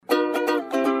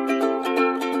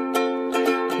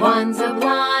One's a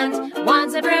blonde,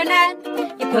 one's a brunette.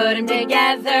 You put them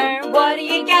together, what do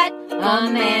you get?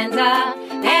 Amanda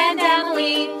and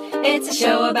Emily. It's a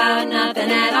show about nothing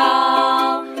at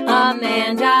all.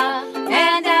 Amanda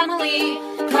and Emily.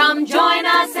 Come join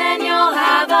us and you'll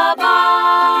have a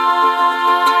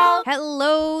ball.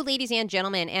 Hello, ladies and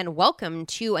gentlemen, and welcome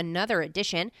to another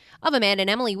edition of Amanda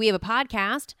and Emily. We have a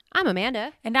podcast. I'm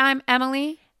Amanda. And I'm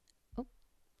Emily. Oh,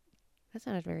 that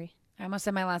sounded very... I almost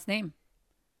said my last name.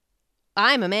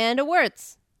 I'm Amanda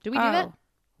Wirtz. Did we do that?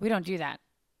 We don't do that.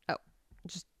 Oh,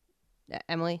 just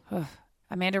Emily.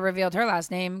 Amanda revealed her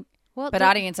last name. Well, but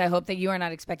audience, I hope that you are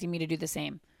not expecting me to do the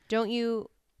same. Don't you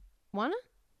wanna?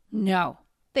 No.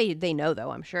 They know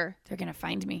though, I'm sure. They're going to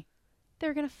find me.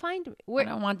 They're going to find me. I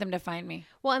don't want them to find me.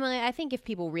 Well, Emily, I think if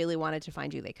people really wanted to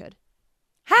find you, they could.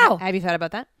 How? Have you thought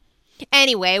about that?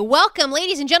 Anyway, welcome,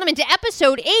 ladies and gentlemen, to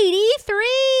episode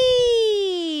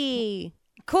 83.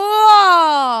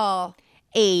 Cool.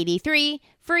 83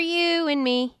 for you and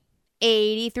me.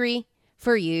 83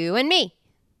 for you and me.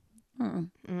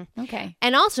 Okay.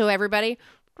 And also, everybody.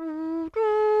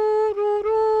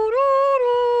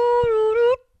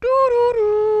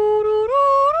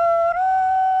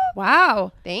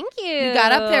 Wow. Thank you. You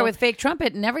got up there with fake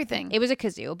trumpet and everything. It was a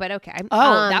kazoo, but okay.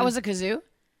 Oh, that was a kazoo?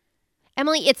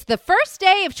 Emily, it's the first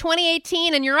day of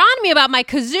 2018, and you're on me about my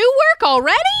kazoo work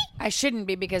already? I shouldn't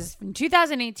be, because in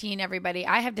 2018, everybody,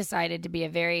 I have decided to be a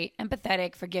very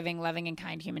empathetic, forgiving, loving, and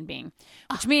kind human being,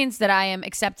 which means that I am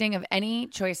accepting of any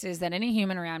choices that any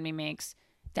human around me makes.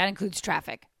 That includes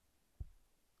traffic.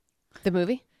 The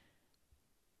movie?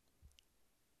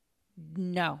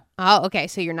 No. Oh, okay.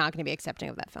 So you're not going to be accepting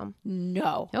of that film.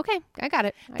 No. Okay. I got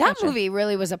it. That movie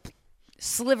really was a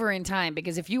sliver in time,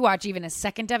 because if you watch even a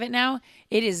second of it now,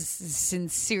 it is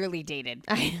sincerely dated.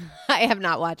 I have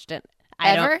not watched it.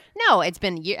 Ever? No, it's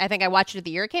been, I think I watched it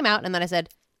the year it came out, and then I said,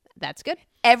 that's good.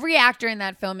 Every actor in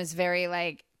that film is very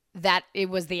like that. It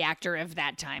was the actor of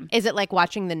that time. Is it like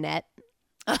watching The Net?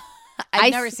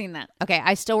 I've never seen that. Okay.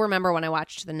 I still remember when I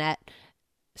watched The Net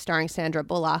starring Sandra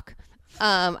Bullock.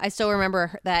 I still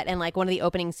remember that in like one of the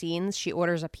opening scenes, she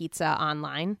orders a pizza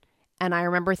online. And I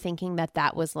remember thinking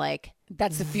that was like...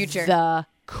 That's the future. The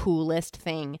coolest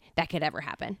thing that could ever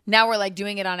happen. Now we're like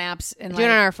doing it on apps and doing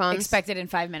like, it on our phones. Expect it in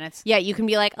 5 minutes. Yeah, you can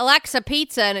be like, Alexa,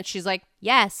 pizza. And she's like,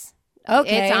 yes.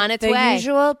 Okay. It's on its the way. The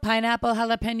usual pineapple,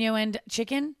 jalapeno, and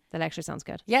chicken? That actually sounds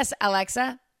good. Yes,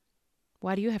 Alexa.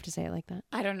 Why do you have to say it like that?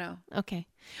 I don't know. Okay.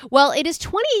 Well, it is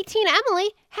 2018, Emily.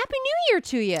 Happy New Year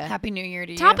to you. Happy New Year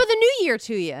to you. Top of the new year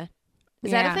to you.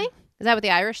 Is that a thing? Is that what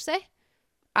the Irish say?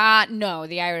 No.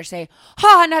 The Irish say,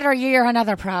 another year,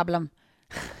 another problem.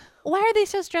 Why are they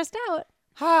so stressed out?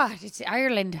 It's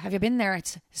Ireland. Have you been there?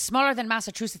 It's smaller than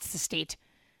Massachusetts, the state.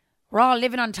 We're all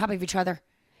living on top of each other.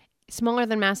 Smaller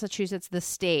than Massachusetts, the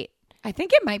state. I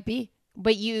think it might be.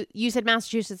 But you said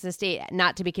Massachusetts, the state,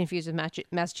 not to be confused with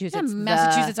Massachusetts. Yeah,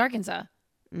 Massachusetts, Arkansas.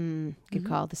 Good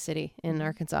call. The city in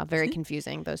Arkansas. Very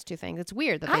confusing, those two things. It's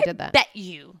weird that they did that. I bet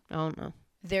you. Oh, no.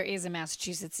 There is a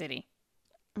Massachusetts city.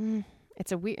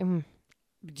 It's a weird...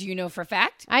 Do you know for a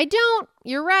fact? I don't.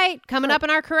 You're right. Coming up in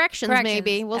our corrections,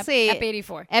 maybe. We'll see. Ep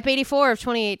 84. Ep 84 of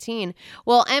 2018.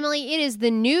 Well, Emily, it is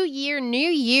the new year, new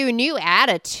you, new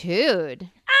attitude.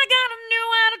 I got a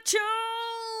new attitude.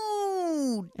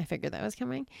 I figured that was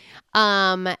coming.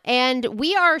 And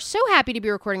we are so happy to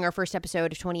be recording our first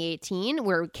episode of 2018.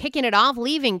 We're kicking it off,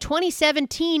 leaving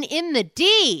 2017 in the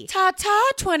D.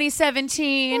 Ta-ta,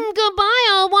 2017. Goodbye.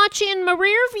 I'll watch you in my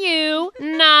rear view.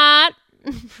 Not.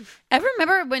 Ever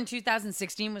remember when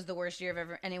 2016 was the worst year of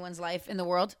anyone's life in the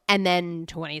world? And then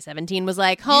 2017 was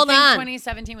like, hold you think on.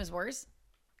 2017 was worse?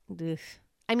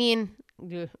 I mean, it's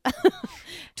real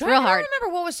hard. I remember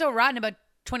what was so rotten about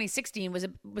 2016. Was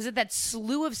it that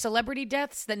slew of celebrity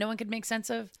deaths that no one could make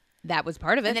sense of? That was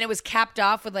part of it. And then it was capped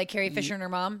off with like Carrie Fisher and her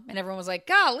mom, and everyone was like,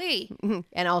 golly.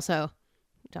 And also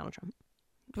Donald Trump.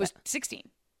 Was 16.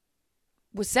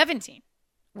 Was 17.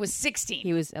 Was 16.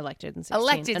 He was elected in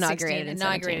 16.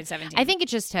 Inaugurated 17. I think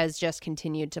it has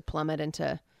continued to plummet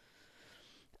into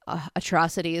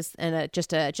atrocities and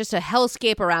just a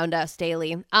hellscape around us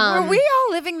daily. Were we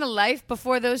all living the life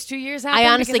before those 2 years happened? I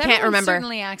honestly can't remember.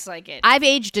 Certainly acts like it. I've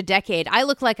aged a decade. I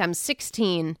look like I'm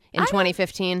 16 in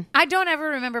 2015. I don't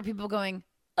ever remember people going,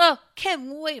 oh,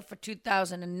 can't wait for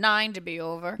 2009 to be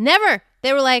over. Never.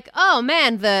 They were like, oh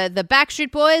man, the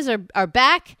Backstreet Boys are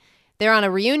back. They're on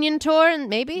a reunion tour,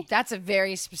 maybe? That's a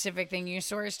very specific thing you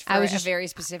sourced for a very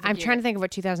specific I'm year. trying to think of what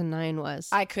 2009 was.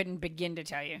 I couldn't begin to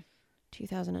tell you.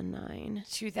 2009.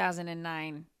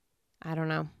 2009. I don't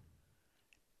know.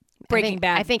 Breaking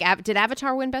Bad. I think did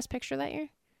Avatar win Best Picture that year?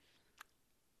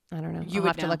 I don't know. You I'll would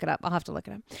have to know. look it up.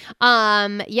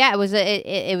 Yeah, it was.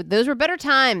 Those were better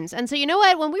times. And so you know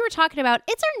what? When we were talking about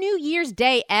it's our New Year's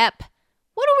Day ep,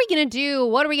 what are we gonna do?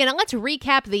 Let's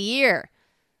recap the year.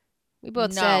 We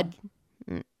both No. said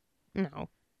no.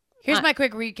 Here's my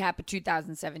quick recap of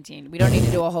 2017. We don't need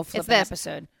to do a whole flipping this.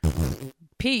 episode.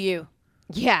 Pu.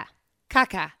 Yeah,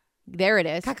 Caca. there it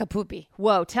is. Caca poopy.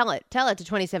 Whoa, tell it to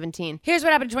 2017. Here's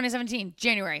what happened in 2017.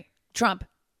 January. Trump.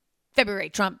 February.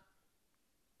 Trump.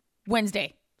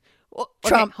 Wednesday. Okay,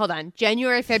 Trump. hold on.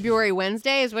 January, February,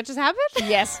 Wednesday is what just happened?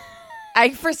 Yes.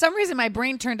 For some reason, my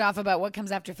brain turned off about what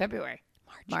comes after February.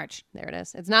 March. There it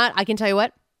is. It's not, I can tell you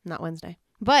what, not Wednesday.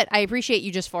 But I appreciate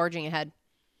you just forging ahead.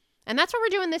 And that's what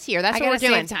we're doing this year. That's what we're gotta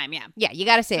doing. save time, yeah. Yeah, you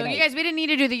got to save So it. you guys, we didn't need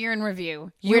to do the year in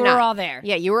review. We're You were not. all there.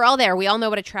 Yeah, you were all there. We all know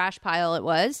what a trash pile it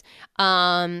was.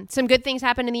 Some good things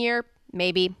happened in the year.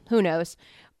 Maybe. Who knows?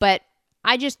 But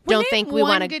I just don't think we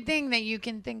want One to. good thing that you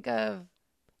can think of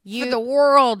You, for the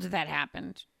world that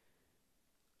happened.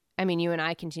 I mean, you and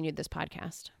I continued this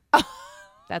podcast.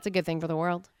 That's a good thing for the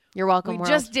world. You're welcome, We world.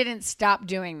 just didn't stop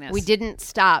doing this. We didn't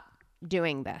stop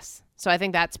doing this. So I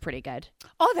think that's pretty good.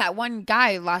 Oh, that one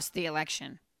guy lost the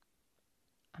election.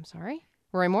 I'm sorry?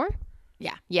 Roy Moore?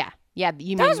 Yeah. Yeah. Yeah.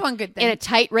 You That mean was one good thing. in a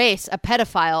tight race, a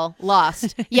pedophile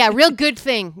lost. Yeah, real good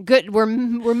thing. Good. We're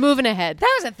moving ahead.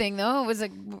 That was a thing, though. It was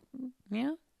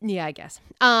yeah. Yeah, I guess.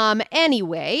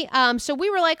 Anyway, so we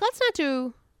were like, let's not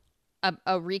do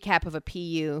a recap of a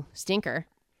PU stinker.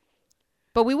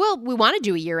 But we want to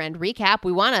do a year-end recap.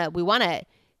 We want to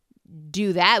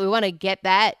do that. We want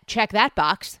to check that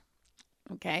box,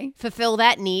 Okay. fulfill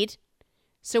that need.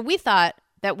 So we thought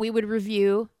that we would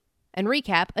review and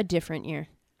recap a different year.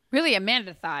 Really,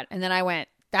 Amanda thought. And then I went,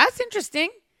 that's interesting.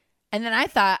 And then I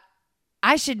thought,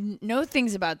 I should know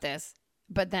things about this.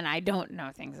 But then I don't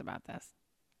know things about this.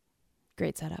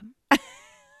 Great setup.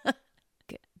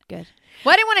 Good.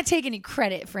 Well, I didn't want to take any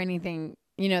credit for anything,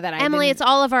 that I Emily, didn't. it's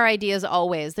all of our ideas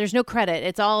always. There's no credit.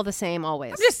 It's all the same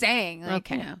always. I'm just saying.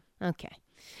 Okay. Okay.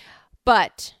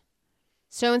 But,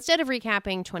 so instead of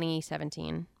recapping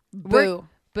 2017, Boo.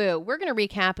 we're going to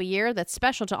recap a year that's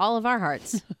special to all of our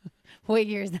hearts. What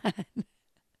year is that?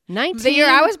 19, The year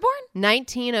I was born?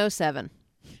 1907.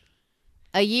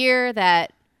 A year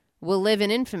that will live in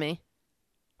infamy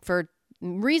for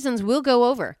reasons we'll go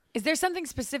over. Is there something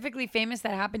specifically famous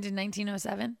that happened in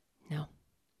 1907? No,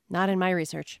 not in my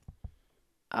research.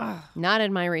 Oh, Not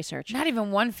in my research. not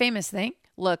even one famous thing?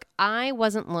 Look, I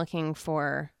wasn't looking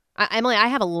for... Emily, I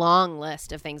have a long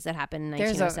list of things that happened in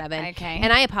There's a- 1907. okay.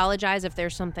 And I apologize if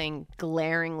there's something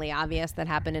glaringly obvious that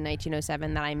happened in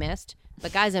 1907 that I missed.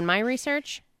 But guys, in my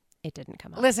research, it didn't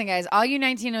come up. Listen, guys, all you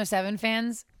 1907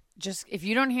 fans, just if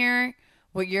you don't hear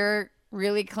what you're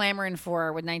really clamoring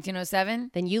for with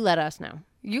 1907, Then you let us know.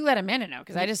 you let Amanda know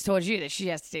because I just told you that she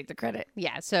has to take the credit.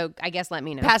 Yeah, so I guess let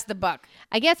me know. Pass the buck.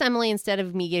 I guess, Emily, instead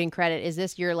of me getting credit, is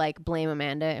this your, blame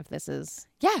Amanda if this is...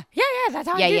 Yeah. That's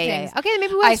how I do things. Okay, then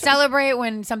maybe we'll... I celebrate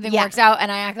when something Yeah. works out,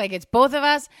 and I act like it's both of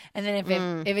us. And then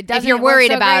if it doesn't, you're work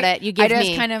worried so about great, it, you give I just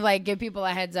me. kind of give people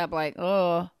a heads up,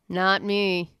 Not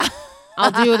me.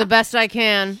 I'll do the best I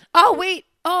can. oh wait,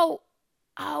 I'll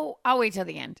wait till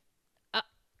the end.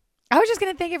 I was just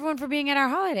gonna thank everyone for being at our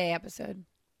holiday episode,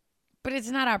 but it's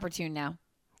not opportune now.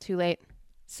 Too late.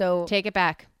 So Take it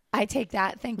back. I take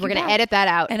that. Thank you. We're going to back. edit that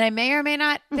out. and I may or may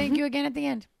not thank you again at the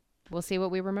end We'll see what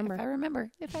we if I remember. remember.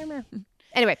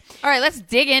 Anyway, All right, let's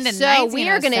dig into. so we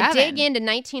are going to 1907. dig into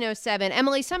 1907.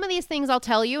 Emily, some of these things I'll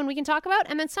tell you and we can talk about,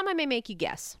 and then some I may make you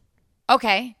guess.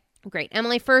 Okay, Great.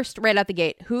 Emily, first, right out the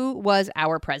gate, who was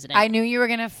our president? I knew you were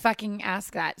gonna fucking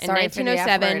ask that. In Sorry for the F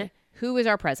 1907, word. who was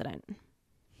our president?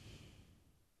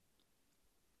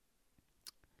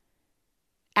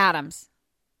 Adams.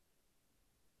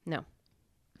 No.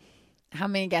 How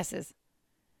many guesses?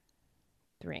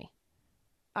 3.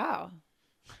 Oh.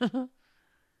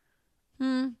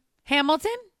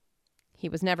 Hamilton? He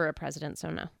was never a president, so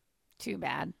no. Too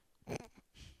bad.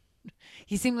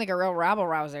 He seemed like a real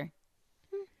rabble-rouser.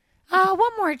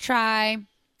 One more try.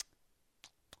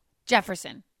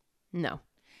 Jefferson. No.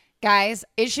 Guys,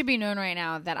 it should be known right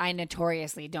now that I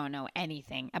notoriously don't know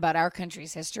anything about our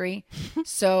country's history.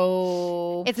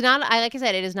 So It's not, like I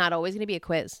said, it is not always going to be a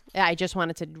quiz. I just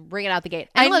wanted to bring it out the gate.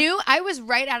 And I look, knew I was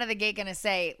right out of the gate going to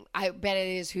say, I bet it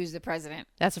is who's the president.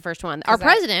 That's the first one. Our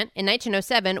president in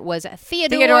 1907 was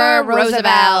Theodore, Theodore Roosevelt.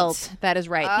 Roosevelt. That is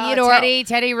right. Oh, Theodore.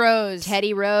 Teddy Rose.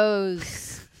 Teddy Rose.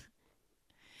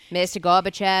 Mr.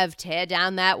 Gorbachev, tear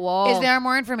down that wall. Is there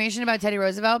more information about Teddy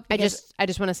Roosevelt? I Because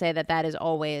just want to say that is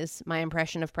always my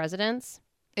impression of presidents.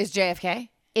 is JFK?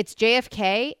 It's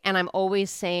JFK, and I'm always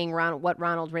saying what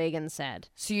Ronald Reagan said.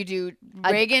 So you do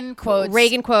Reagan quotes.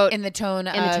 Reagan quote in the tone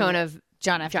of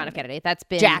John F. Kennedy. That's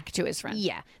been Jack to his friend.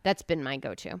 Yeah, that's been my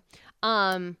go-to.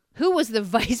 Who was the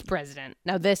vice president?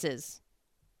 Now this is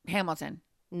Hamilton.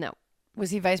 no.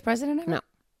 Was he vice president ever? No.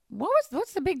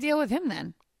 What's the big deal with him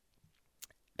then?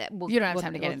 You don't have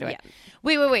time to get into it.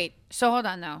 Yeah. Wait. So hold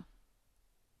on though.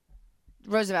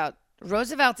 Roosevelt.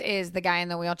 Roosevelt is the guy in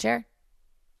the wheelchair.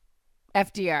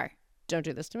 FDR. Don't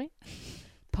do this to me.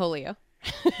 Polio.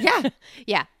 Yeah.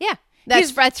 Yeah.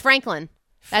 That's Franklin.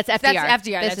 That's FDR. That's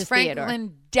FDR. This That's is Franklin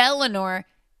Theodore. Delano.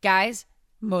 Guys,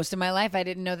 most of my life I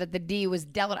didn't know that the D was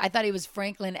Delano. I thought he was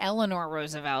Franklin Eleanor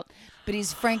Roosevelt, but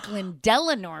he's Franklin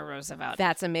Delano Roosevelt.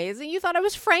 That's amazing. You thought it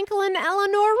was Franklin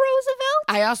Eleanor Roosevelt?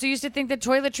 I also used to think that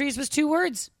toiletries was 2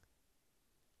 words.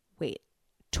 Wait.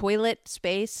 Toilet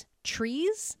space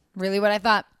trees? Really what I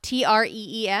thought.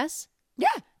 TREES? Yeah.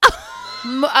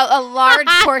 a large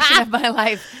portion of my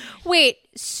life. Wait,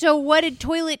 so what did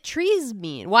toilet trees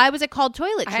mean? Why was it called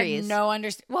toilet I trees? had no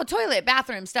understanding. Well, toilet,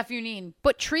 bathroom, stuff you need.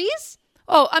 But trees?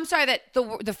 Oh, I'm sorry that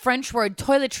the French word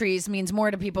toiletries means more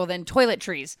to people than toilet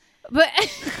trees. But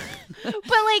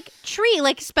like tree,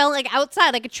 like spell like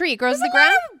outside, like a tree. It grows in the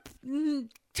ground?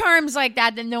 Terms like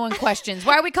that no one questions.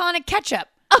 Why are we calling it ketchup?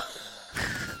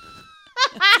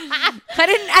 I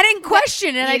didn't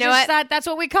question it. I just thought that's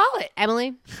what we call it.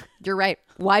 Emily, you're right.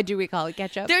 Why do we call it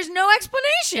ketchup? There's no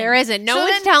explanation. There isn't. No one's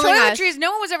then telling us. Toiletries,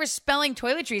 no one was ever spelling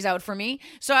toiletries out for me.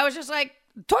 So I was just like,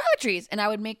 toiletries. And I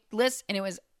would make lists, and it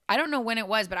was, I don't know when it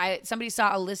was, but somebody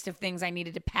saw a list of things I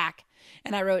needed to pack.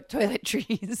 And I wrote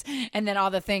toiletries and then all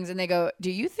the things. And they go,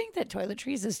 do you think that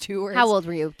toiletries is 2 words? How old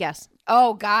were you? Guess.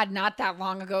 Oh, God, not that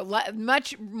long ago.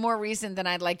 Much more recent than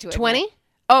I'd like to admit. 20?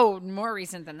 Oh, more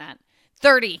recent than that.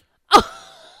 30. Oh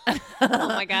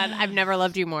my God, I've never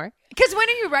loved you more. Because when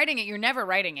are you writing it? You're never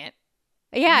writing it.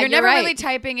 Yeah, you're never right. really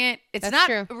typing it. It's That's not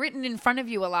true. written in front of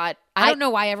you a lot. I don't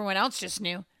know why everyone else just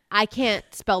knew. I can't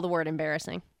spell the word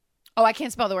embarrassing. Oh, I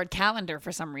can't spell the word calendar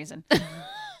for some reason.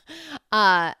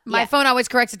 My My phone always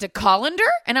corrects it to colander,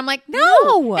 and I'm like,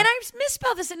 no. And I've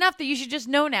misspelled this enough that you should just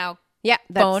know now. Yeah,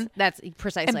 phone. That's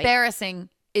precisely. Embarrassing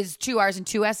is 2 R's and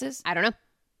 2 S's. I don't know.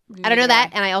 I don't know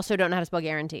that, and I also don't know how to spell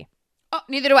guarantee. Oh,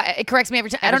 neither do I. It corrects me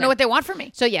every time. I don't know what they want from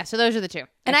me. So yeah, so those are the two.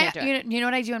 And can't do it. you know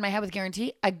what I do in my head with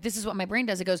guarantee? This is what my brain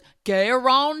does. It goes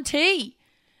guarantee,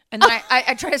 and then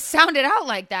I try to sound it out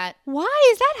like that. Why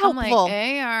is that I'm helpful?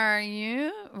 like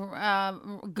ARU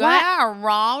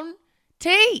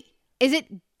guarantee. Is it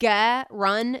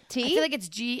guarantee? I feel like it's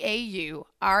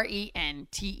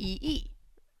GAURENTEE.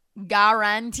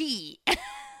 Guarantee.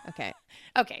 Okay.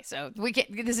 Okay, so we can.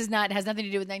 This is not has nothing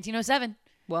to do with 1907.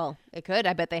 Well, it could.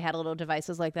 I bet they had little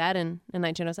devices like that in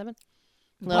 1907.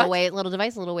 What? Little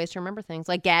device, little ways to remember things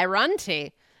like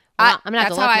guarantee. Well, I'm gonna have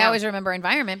That's to how look I now. always remember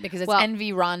environment because it's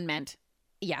environment.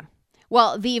 Yeah.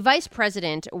 Well, the vice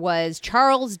president was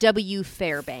Charles W.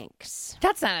 Fairbanks.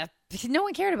 That's not no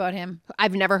one cared about him.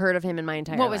 I've never heard of him in my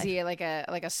entire life. What was he like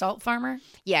a salt farmer?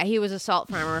 Yeah, he was a salt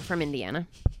farmer from Indiana.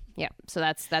 Yeah, so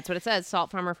that's what it says,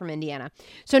 salt farmer from Indiana.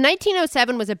 So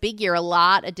 1907 was a big year. A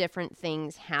lot of different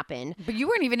things happened. But you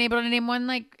weren't even able to name one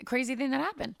like crazy thing that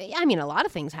happened. I mean, a lot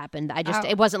of things happened.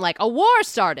 It wasn't like a war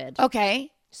started. Okay.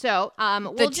 So,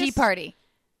 the Tea Party.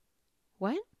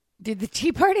 What? Did the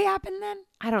Tea Party happen then?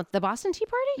 The Boston Tea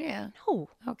Party? Yeah. No.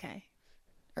 Okay.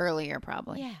 Earlier,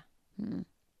 probably. Yeah.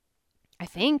 I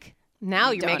think.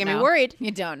 Now you're don't making know. me worried.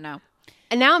 You don't know.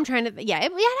 And now I'm trying to, it had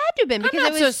to have been because I'm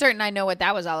not it was so certain I know what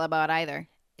that was all about either.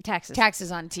 taxes. Taxes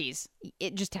on teas.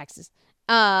 Just taxes.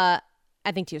 I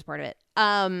think tea was part of it.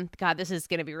 God, this is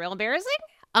going to be real embarrassing.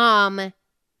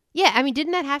 Yeah, I mean,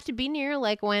 didn't that have to be near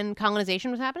like when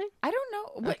colonization was happening? I don't know.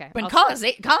 Okay, When I'll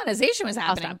colonization was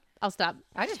happening. I'll stop.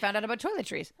 I just found out about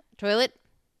toiletries. Toilet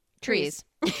trees.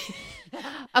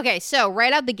 Okay, so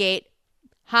right out the gate,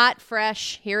 hot,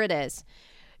 fresh, here it is.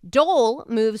 Dole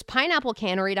moves pineapple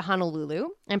cannery to Honolulu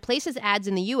and places ads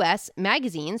in the U.S.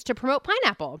 magazines to promote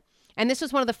pineapple. And this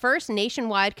was one of the first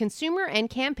nationwide consumer and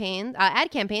ad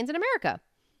campaigns in America.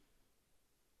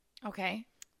 Okay.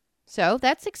 So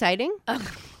that's exciting.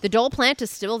 The Dole plant is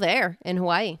still there in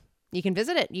Hawaii. You can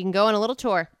visit it. You can go on a little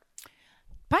tour.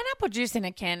 Pineapple juice in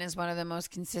a can is one of the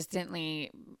most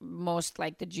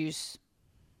like the juice.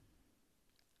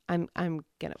 I'm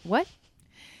gonna what?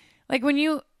 Like when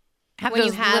you have When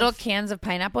those you have- little cans of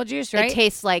pineapple juice, right? It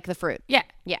tastes like the fruit. Yeah.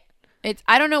 Yeah.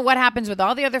 I don't know what happens with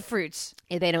all the other fruits,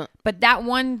 They don't but that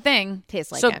one thing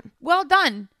taste like so, it. Well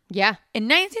done. Yeah. In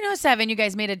 1907, you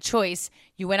guys made a choice.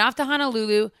 You went off to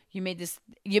Honolulu. You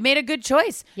made a good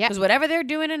choice. Yeah. Because whatever they're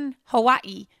doing in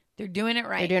Hawaii, They're doing it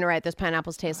right. They're doing it right. Those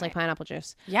pineapples taste like pineapple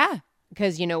juice. Yeah.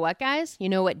 Because you know what, guys? You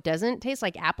know what doesn't taste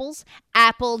like apples?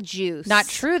 Apple juice. Not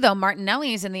true, though.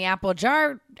 Martinelli's in the apple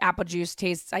jar apple juice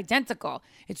tastes identical.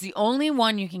 It's the only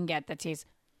one you can get that tastes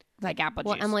like apple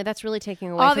Well, juice. Emily, that's really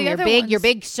taking away All from the your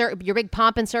other big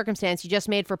pomp and circumstance you just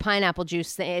made for pineapple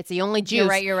juice. It's the only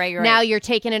juice. You're right. Now you're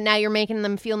taking it. Now you're making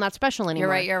them feel not special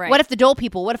anymore. You're right. What if the Dole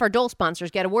people? What if our Dole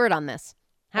sponsors get a word on this?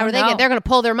 How are they? no. They're going to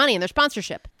pull their money and their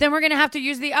sponsorship. Then we're going to have to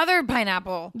use the other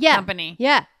pineapple company.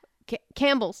 Yeah,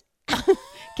 Campbell's.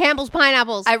 Campbell's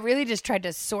pineapples. I really just tried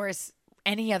to source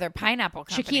any other pineapple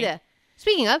company. Chiquita.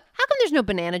 Speaking of, how come there's no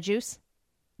banana juice?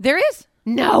 There is.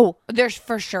 No, There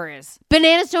for sure is.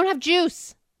 bananas don't have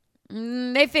juice.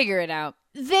 They figure it out.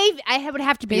 I would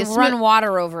have to be They a run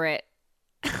water over it.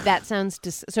 That sounds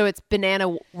so. It's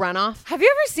banana runoff. Have you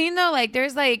ever seen though? Like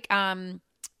there's like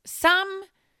some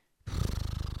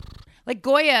like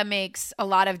Goya makes a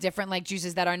lot of different like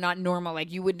juices that are not normal.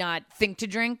 Like you would not think to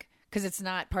drink because it's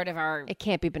not part of our It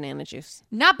can't be banana juice.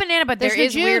 not banana, but There's there no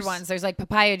is weird juice. ones. There's like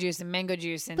papaya juice and mango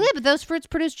juice and Yeah, but those fruits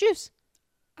produce juice.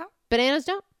 Oh. Bananas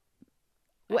don't.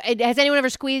 Has anyone ever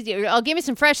squeezed? Oh, give me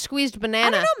some fresh squeezed I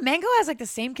banana. don't know. Mango has like the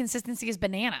same consistency as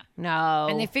banana, No,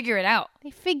 and they figure it out. they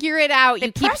figure it out. They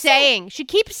You keep press it. saying. She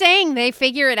keeps saying they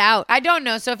figure it out. I don't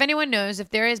know. So if anyone knows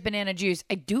if there is banana juice,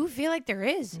 I do feel like there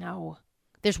is. No,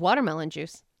 there's watermelon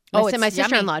juice. Oh, My, it's my yummy.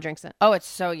 sister-in-law drinks it. Oh, it's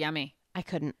so yummy. I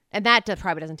couldn't, and that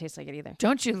probably doesn't taste like it either.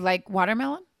 Don't you like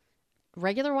watermelon?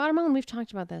 Regular watermelon. We've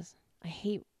talked about this. I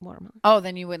hate watermelon. Oh,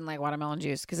 then you wouldn't like watermelon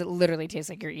juice because it literally tastes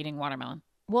like you're eating watermelon.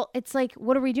 Well, it's like,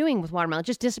 what are we doing with watermelon? It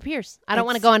just disappears. I don't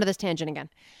want to It's- go into this tangent again.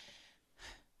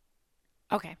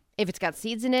 Okay. If it's got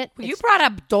seeds in it, Well, you it's brought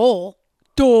up Dole.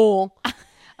 dull.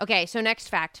 Okay, so next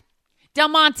fact. Del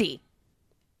Monte.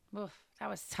 Oof, that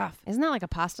was tough. Isn't that like a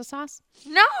pasta sauce?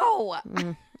 No.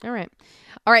 All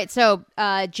right. So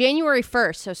January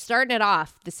 1st. So starting it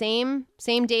off, the same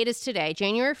date as today,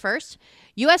 January 1st,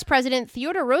 U.S. President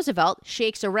Theodore Roosevelt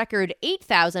shakes a record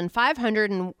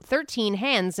 8,513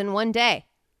 hands in one day.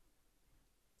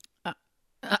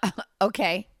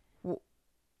 Okay.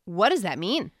 What does that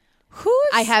mean? Who's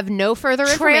I have no further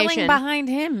trailing information. behind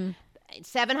him?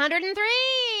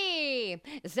 703,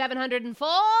 704.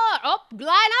 Oh, line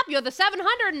up. You're the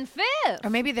 705th. Or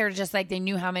maybe they're just like they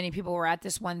knew how many people were at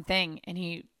this one thing, and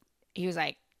he was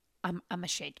like, "I'm gonna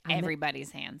shake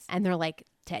everybody's hands." And they're like,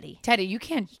 Teddy, Teddy, you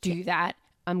can't do that.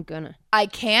 I'm gonna. I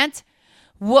can't.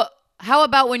 What? How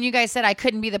about when you guys said I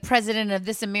couldn't be the president of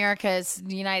this America's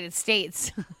United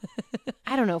States?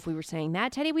 I don't know if we were saying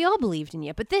that, Teddy. We all believed in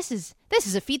you, but this is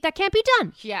a feat that can't be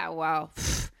done. Yeah. Well,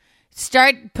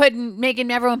 start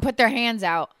making everyone put their hands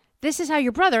out. This is how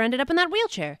your brother ended up in that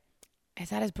wheelchair. Is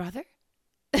that his brother?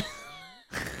 Isn't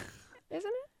it?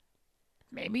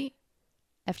 Maybe.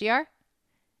 FDR?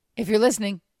 If you're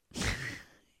listening,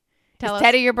 Tell is us.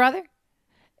 Teddy your brother?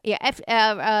 Yeah,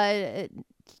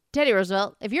 Teddy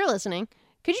Roosevelt, if you're listening,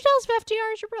 could you tell us if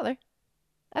FDR is your brother?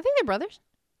 I think they're brothers.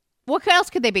 What else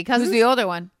could they be? Cousins? Who's the older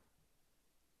one?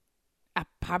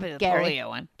 Probably the Gary. polio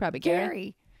one. Probably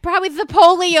Gary. Probably the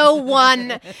polio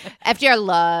one. FDR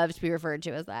loves to be referred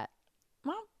to as that.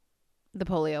 Well, The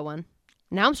polio one.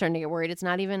 Now I'm starting to get worried. It's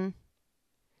not even...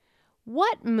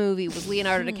 What movie was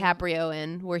Leonardo DiCaprio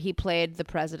in where he played the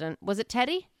president? Was it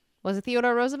Teddy? Was it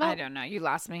Theodore Roosevelt? I don't know. You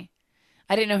lost me.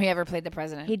 I didn't know he ever played the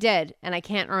president. He did, and I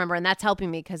can't remember, and that's helping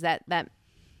me because that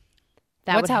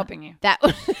What's would- helping you? That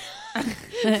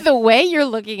the way you're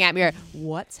looking at me, are,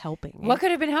 what's helping me? What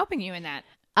could have been helping you in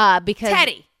that? Because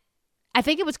Teddy. I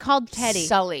think it was called Teddy.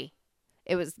 Sully.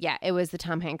 It was the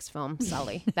Tom Hanks film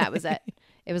Sully. That was it.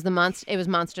 It was It was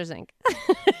Monsters Inc.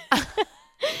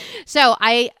 So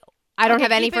I don't Okay,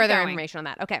 have any keep it further going. information on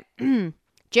that. Okay,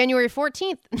 January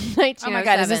 14th, 1907. Oh my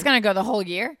God. Is this going to go the whole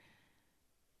year?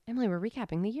 Emily, we're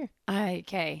recapping the year.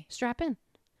 Okay. Strap in.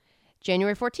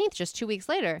 January 14th, just 2 weeks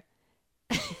later.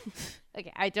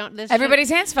 Okay, I don't. Everybody's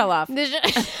hands fell off. They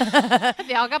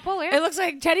all got polio. It looks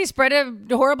like Teddy spread a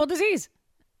horrible disease.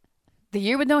 The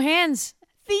year with no hands.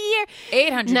 The year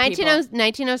 800 people.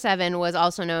 1907 was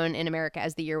also known in America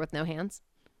as the year with no hands.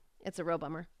 It's a real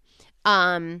bummer.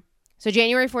 So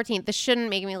January 14th. This shouldn't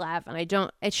make me laugh, and I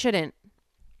don't. It shouldn't,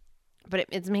 but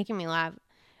it's making me laugh.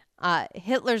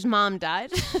 Hitler's mom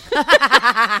died.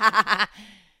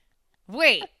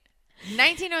 Wait.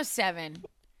 1907.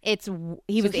 He's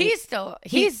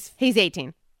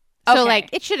 18. Okay. So like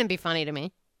it shouldn't be funny to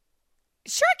me.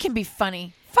 Sure, it can be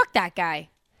funny. Fuck that guy.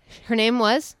 Her name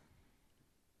was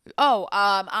Oh,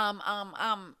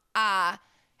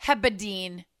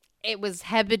 Hebedine. it was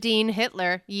Hebedine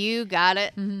Hitler. You got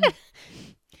it. Mm-hmm.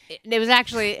 It was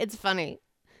actually it's funny.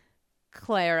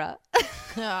 Clara.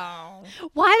 Oh.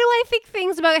 Why do I think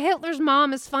things about Hitler's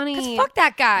mom is funny? Fuck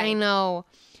that guy. I know.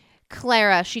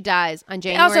 Clara, she dies on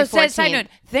January 14th. Also, said side note,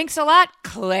 thanks a lot,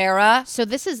 Clara. So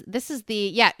this is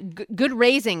the good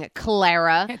raising,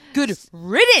 Clara. Good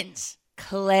riddance,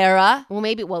 Clara. Well,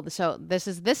 maybe. Well, so this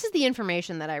is the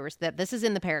information that this is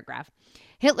in the paragraph.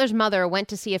 Hitler's mother went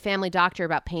to see a family doctor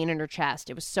about pain in her chest.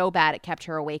 It was so bad it kept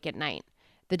her awake at night.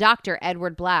 The doctor,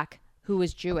 Edward Block, who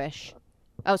was Jewish,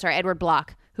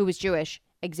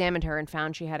 examined her and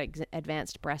found she had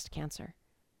advanced breast cancer.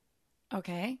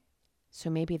 Okay. So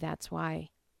maybe that's why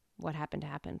what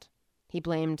happened. He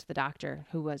blamed the doctor,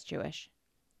 who was Jewish.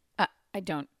 I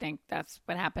don't think that's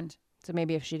what happened. So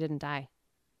maybe if she didn't die.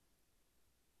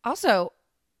 Also,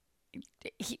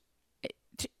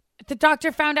 the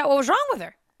doctor found out what was wrong with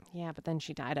her. Yeah, but then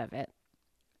she died of it.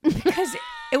 Because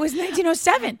it was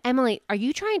 1907. Emily, are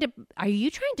you trying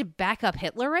to back up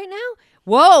Hitler right now?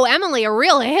 Whoa, Emily, a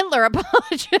real Hitler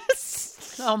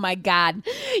apologist. Oh my God.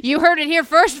 You heard it here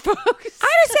first, folks.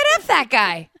 I just said F that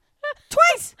guy.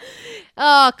 Twice.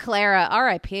 Oh, Clara,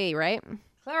 R.I.P., right?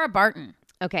 Clara Barton.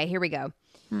 Okay, here we go.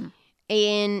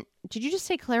 And did you just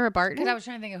say Clara Barton? Because I was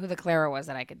trying to think of who the Clara was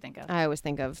that I could think of. I always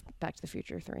think of Back to the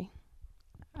Future 3.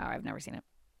 Oh, I've never seen it.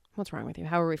 What's wrong with you?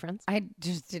 How are we friends? I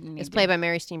just didn't need It's to. played by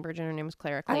Mary Steenburgen. Her name was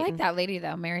Clara I Clayton. like that lady,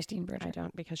 though, Mary Steenburgen. I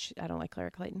don't, because I don't like Clara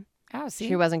Clayton. Oh, see?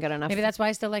 She wasn't good enough. Maybe that's why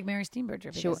I still like Mary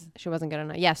Steenburgen. She wasn't good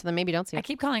enough. Yeah, so then maybe don't see I it.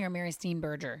 keep calling her Mary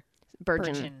Steenburgen.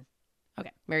 Burgeon.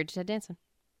 Okay. Married to Ted Danson.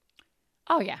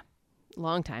 Oh, yeah.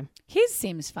 Long time. His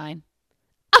seems fine.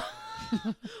 What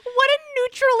a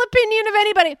neutral opinion of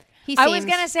anybody. I was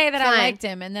going to say that fine. I liked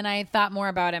him, and then I thought more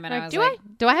about him, and I was like,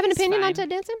 Do I have an he's opinion on fine. Ted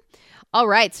Danson? All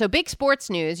right, so big sports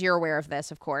news. You're aware of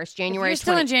this, of course. If January you're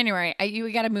still 20 in January.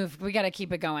 We got to move. We got to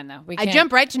keep it going, though. We I can't-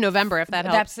 jump right to November if that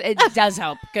helps. It does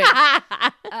help. Good.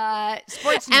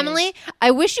 Sports news. Emily,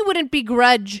 I wish you wouldn't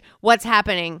begrudge what's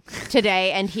happening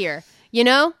today and here. You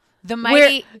know? The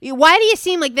mighty. Why do you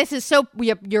seem like this is so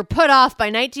you're put off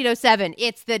by 1907?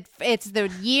 It's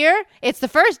the year. It's the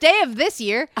first day of this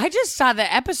year. I just saw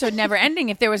the episode never ending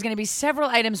if there was going to be several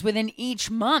items within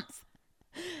each month.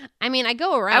 I mean, I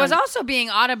go around. I was also being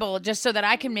audible just so that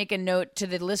I can make a note to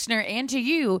the listener and to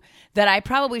you that I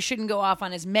probably shouldn't go off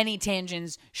on as many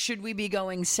tangents should we be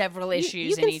going several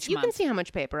issues in each You month. can see how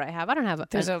much paper I have. I don't have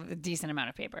There's a decent amount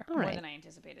of paper, more right. than I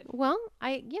anticipated. Well,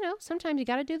 sometimes you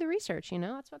got to do the research.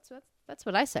 That's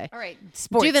what I say. All right,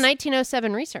 sports. Do the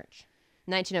 1907 research.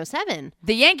 1907.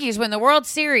 The Yankees win the World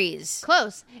Series.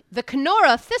 Close. The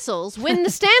Kenora Thistles win the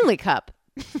Stanley Cup.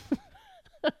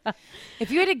 If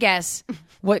you had to guess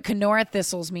what Kenora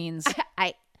Thistles means,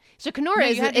 So Kenora No,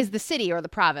 you had to- is the city or the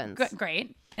province.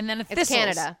 great. And then a It's thistle.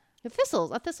 Canada. The thistles.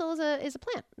 A thistle is a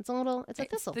plant. It's a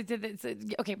thistle.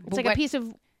 Okay, It's like a piece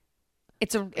of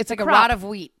It's like a crop. rod of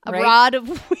wheat. a right? rod of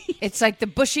wheat. It's like the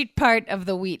bushy part of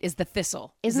the wheat is the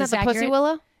thistle. Isn't that Is the this pussy accurate?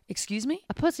 willow? Excuse me?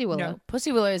 A pussy willow. No,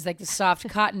 pussy willow is like the soft,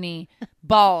 cottony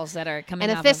balls that are coming.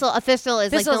 And off a thistle is Thistle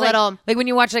like is the little like when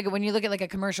you watch when you look at like a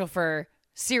commercial for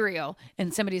cereal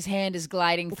and somebody's hand is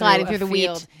gliding through the field,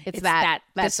 wheat. It's that.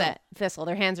 That's thistle. it. Thistle.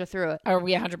 Their hands are through it. Are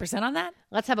we 100% on that?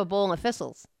 Let's have a bowl of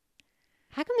thistles.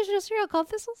 How come there's no cereal called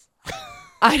thistles?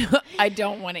 I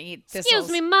don't want to eat thistles. Excuse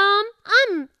me, Mom.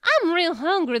 I'm real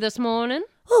hungry this morning.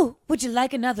 Oh, would you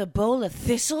like another bowl of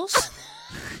thistles?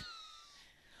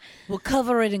 We'll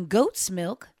cover it in goat's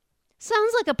milk.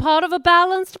 Sounds like a part of a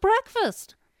balanced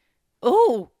breakfast.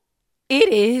 Oh,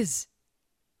 it is.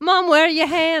 Mom, where are your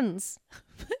hands?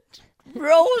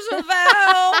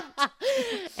 Roosevelt.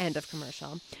 End of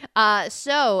commercial.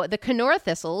 So the Kenora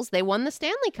Thistles, they won the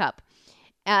Stanley Cup.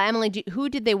 Emily, who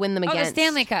did they win them Oh, against? the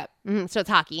Stanley Cup. So it's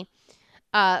hockey.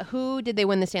 Who did they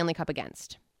win the Stanley Cup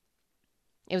against?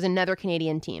 It was another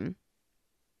Canadian team.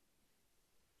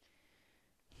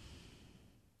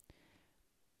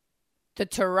 The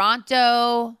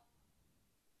Toronto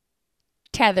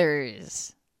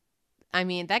Tethers. I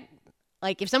mean, that,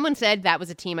 like, if someone said that was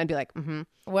a team, I'd be like, mm-hmm.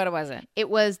 What was it? It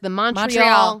was the Montreal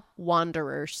Montreal.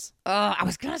 Wanderers. Oh, I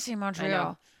was going to say I Montreal.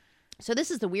 know. So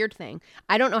this is the weird thing.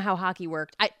 I don't know how hockey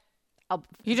worked.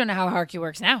 You don't know how hockey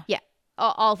works now. Yeah,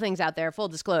 all things out there, full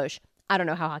disclosure. I don't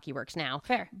know how hockey works now.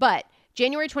 Fair. But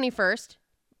January 21st,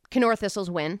 Kenora Thistles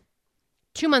win.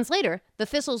 2 months later, the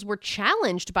Thistles were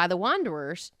challenged by the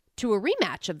Wanderers to a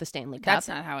rematch of the Stanley Cup. That's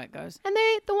not how it goes. And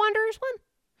the Wanderers won.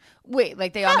 Wait,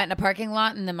 like they all met in a parking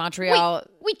lot in the Montreal.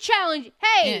 We challenge.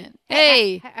 Hey. Yeah.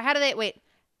 Hey. How do they, wait.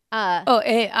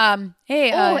 Hey,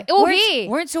 hey.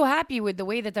 weren't so happy with the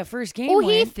way that the first game Hey,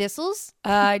 went. Thistles.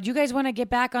 Do you guys want to get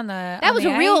back on the? That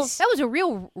was a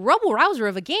real rubble rouser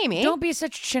of a game, eh? Don't be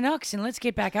such Chinooks and let's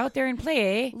get back out there and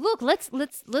play, eh? Look, let's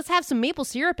have some maple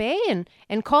syrup, eh?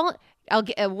 And call it.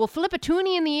 We'll flip a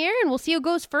toonie in the air and we'll see who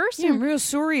goes first. Yeah, I'm real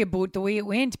sorry about the way it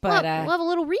went, but we'll have a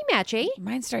little rematch, eh?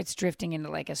 mine starts drifting into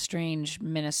like a strange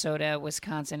Minnesota,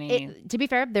 Wisconsin-y. To be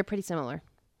fair, they're pretty similar.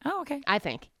 Oh, okay. I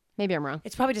think. Maybe I'm wrong.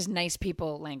 It's probably just nice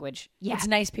people language. Yeah. It's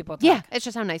nice people talk. Yeah, it's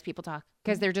just how nice people talk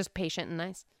because they're just patient and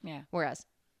nice. Yeah. Whereas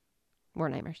we're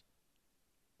nightmares.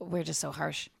 We're just so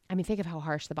harsh. I mean, think of how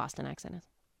harsh the Boston accent is.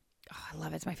 Oh, I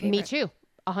love it. It's my favorite. Me too,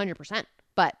 100%.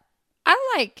 But I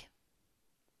like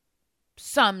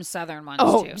some Southern ones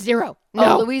too. zero. Oh,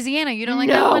 No, Louisiana. You don't like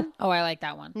No. that one? Oh, I like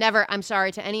that one. never. I'm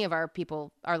sorry to any of our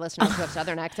people, our listeners who have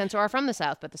Southern accents or are from the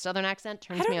South, but the Southern accent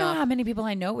turns I don't me know off. how many people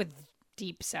I know with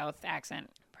deep South accent.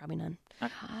 Probably none.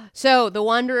 So the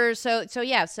Wanderers. So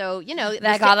yeah. So you know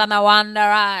They call them the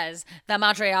Wanderers, the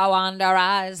Montreal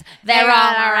Wanderers. They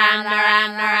run around.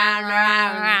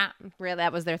 Really,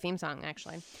 that was their theme song,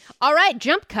 actually. All right,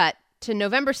 jump cut to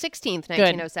November 16th,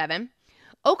 1907.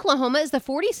 Oklahoma is the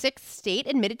 46th state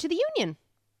admitted to the Union.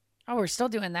 Oh, we're still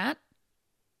doing that?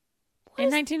 In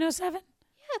 1907?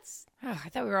 Yeah, it's, Oh, I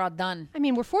thought we were all done. I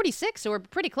mean, we're 46, so we're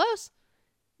pretty close.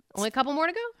 Only a couple more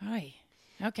to go. Oy.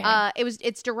 Okay.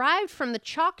 It's derived from the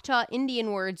Choctaw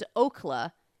Indian words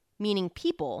Okla, meaning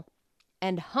people,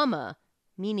 and Humma,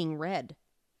 meaning red.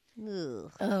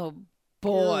 Ugh. oh,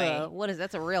 boy. Ugh, what is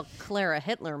that's a real Clara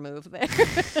Hitler move there.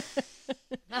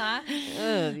 Ugh,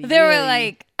 They were yeah.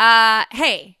 like,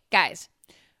 hey, guys,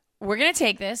 we're going to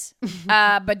take this,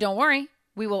 but don't worry.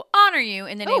 We will honor you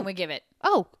in the name we give it.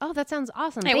 Oh, that sounds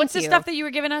awesome. Hey, Thank what's you. the stuff that you were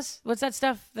giving us? What's that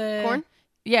stuff? The Corn?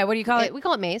 Yeah, what do you call it? We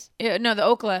call it maize. No, the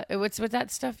Okla. What's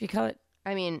that stuff you call it?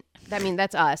 I mean,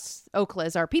 that's us. Okla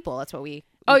is our people. That's what we.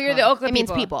 Oh, you're the call Okla it. It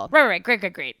means people. Right. Great.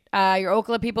 You're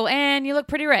Okla people, and you look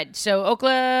pretty red. So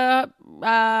Okla,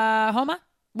 Homa?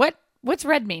 What's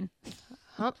red mean?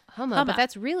 Humma, but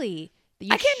that's really.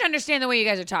 I can't understand the way you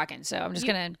guys are talking, so I'm just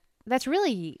going to. That's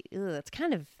really.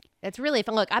 That's really.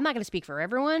 Look, I'm not going to speak for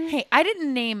everyone. Hey, I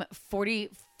didn't name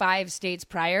 45 states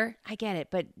prior I get it,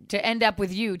 but to end up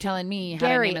with you telling me how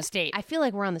Gary, to name a state. I feel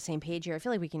like we're on the same page here. I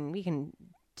feel like we can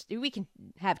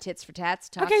have tits for tats.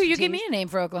 Talks Okay, for you give tees. me a name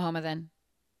for Oklahoma then.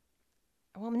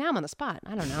 Well, now I'm on the spot.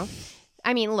 I don't know.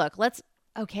 I mean, look,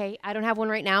 okay, I don't have one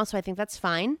right now, so I think that's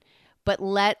fine. But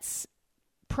let's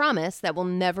promise that we'll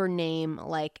never name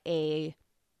I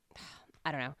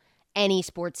don't know, any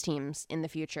sports teams in the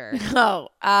future Oh,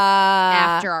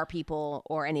 after our people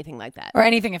or anything like that. or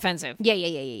anything offensive.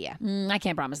 Yeah. I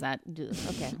can't promise that.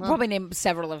 Okay. Well, Probably name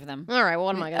several of them all right. Well,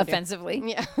 what am I going to do? offensively.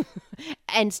 Yeah.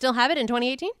 And still have it in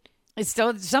 2018? It's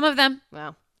still some of them.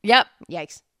 Wow. Yep.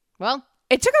 Yikes. Well,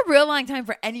 It took a real long time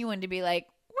for anyone to be like,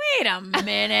 wait a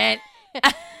minute.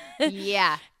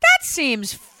 yeah. That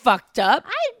seems fucked up.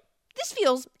 This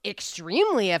feels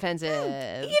extremely offensive.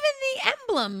 Even the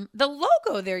emblem, the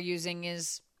logo they're using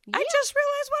is. I just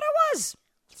realized what it was.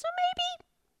 So maybe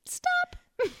stop.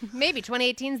 Maybe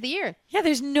 2018's the year. Yeah,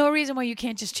 there's no reason why you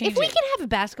can't just change If we it. can have a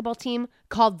basketball team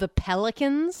called the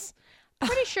Pelicans,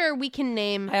 pretty sure we can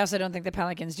name. I also don't think the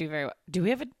Pelicans do very well. Do we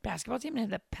have a basketball team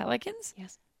named the Pelicans?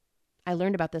 Yes. I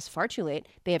learned about this far too late.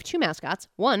 They have two mascots.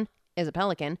 One is a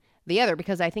pelican. The other,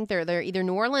 because I think they're either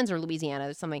New Orleans or Louisiana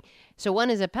or something. So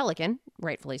one is a pelican,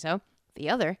 rightfully so. The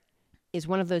other is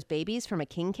one of those babies from a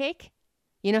king cake.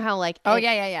 You know how Oh,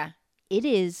 yeah. it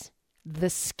is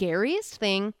the scariest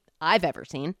thing I've ever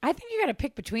seen. I think you got to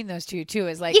pick between those two, too.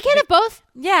 Is like You can't have both.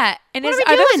 Yeah. And What is, are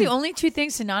we are those doing? the only two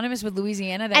things synonymous with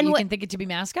Louisiana that And you what- can think it to be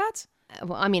mascots?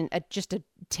 Well, I mean, just a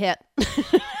tit.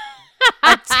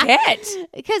 A tit.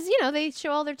 Because, they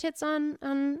show all their tits on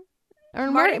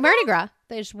Mardi Mardi Gras.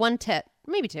 There's one tit,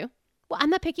 maybe two. Well, I'm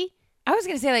not picky. I was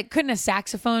going to say, like, couldn't a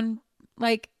saxophone,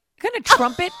 couldn't a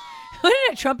trumpet,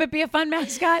 wouldn't a trumpet be a fun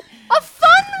mascot? A fun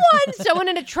one! Someone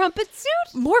in a trumpet suit?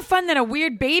 More fun than a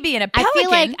weird baby and a I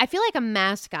pelican. feel like a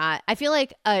mascot. I feel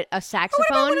like a What saxophone.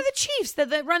 about one of the chiefs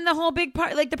that run the whole big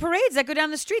part, like the parades that go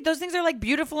down the street? Those things are like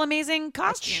beautiful, amazing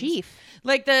costumes. chief.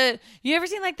 Like you ever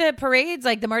seen like the parades,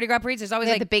 like the Mardi Gras parades? There's always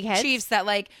They have like the big heads? chiefs that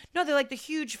no, they're like the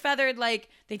huge feathered,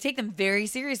 they take them very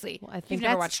seriously. Well, I think You've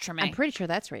never that's- watched Treme. I'm pretty sure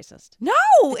that's racist. No,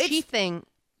 The it's chief thing.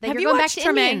 That Have you're you going back watched to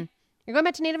Treme? Indian. You're going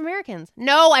back to Native Americans.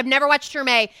 No, I've never watched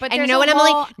Treme. But and you there's know a what,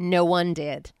 Emily? whole- No one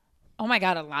did. oh my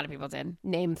god, a lot of people did.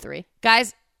 Name 3.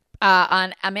 Guys,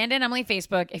 on Amanda and Emily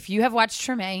Facebook, if you have watched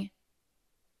Treme,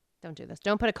 Don't do this.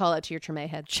 Don't put a call out to your Treme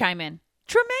head. chime in.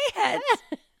 Treme heads.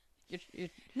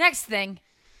 Next thing.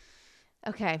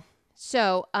 Okay.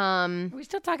 So, Are we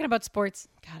still talking about sports?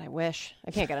 God, I wish. I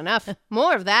can't get enough.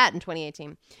 More of that in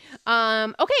 2018.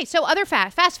 Okay, so other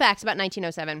fast facts about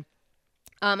 1907.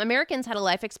 Americans had a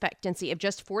life expectancy of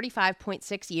just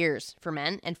 45.6 years for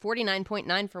men and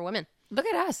 49.9 for women. Look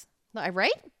at us.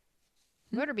 Right?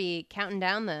 You better be counting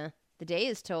down the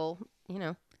days till,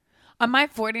 On my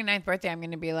 49th birthday, I'm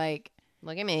going to be like,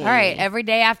 look at me. all right, every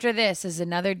day after this is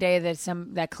another day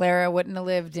that Clara wouldn't have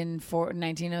lived in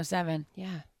 1907.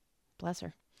 Yeah. Bless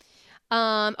her.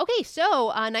 Okay, so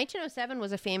 1907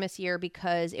 was a famous year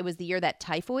because it was the year that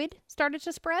typhoid started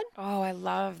to spread. Oh, I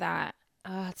love that.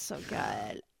 Oh, it's so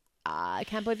good. I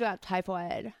can't believe you got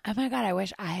typhoid. Oh my God, I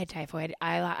wish I had typhoid.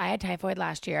 I had typhoid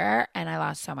last year and I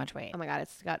lost so much weight. Oh my God,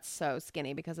 it's got so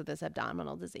skinny because of this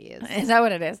abdominal disease. Is that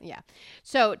what it is? Yeah.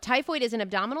 So typhoid is an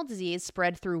abdominal disease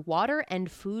spread through water and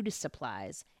food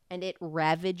supplies, and it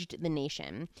ravaged the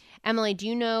nation. Emily, do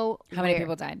you know How many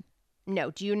people died?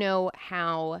 No. Do you know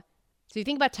how? So you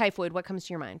think about typhoid, what comes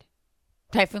to your mind?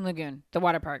 Typhoon Lagoon, the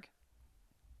water park.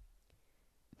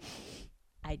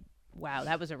 Wow,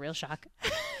 that was a real shock.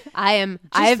 I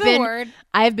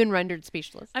have been rendered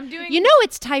speechless. I'm doing.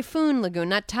 It's Typhoon Lagoon,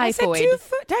 not typhoid. I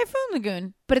said Typhoon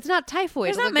Lagoon. But it's not typhoid.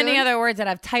 There's not lagoon. many other words that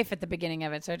have typh at the beginning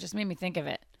of it, so it just made me think of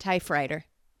it. Typewriter.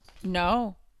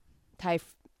 No.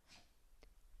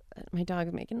 My dog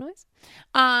is making noise.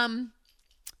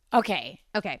 Okay.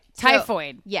 Okay.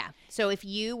 Typhoid. Yeah. So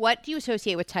what do you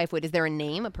associate with typhoid? Is there a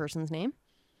name, a person's name?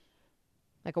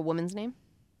 Like a woman's name?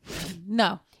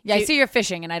 No. Yeah, I see you're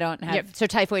fishing and I don't have. Yeah. So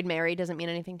Typhoid Mary doesn't mean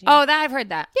anything to you? Oh, I've heard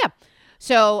that. Yeah.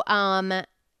 So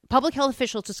public health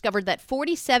officials discovered that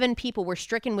 47 people were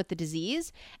stricken with the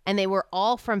disease, and they were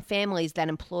all from families that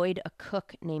employed a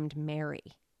cook named Mary.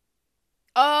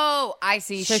 Oh, I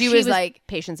see. So she was like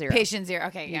patient zero. patient zero.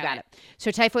 Okay, You got it.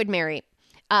 So Typhoid Mary.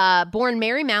 Born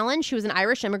Mary Mallon, she was an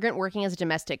Irish immigrant working as a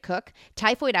domestic cook.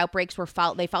 Typhoid outbreaks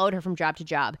they followed her from job to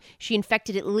job. She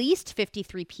infected at least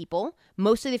 53 people,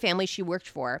 most of the families she worked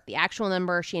for. The actual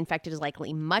number she infected is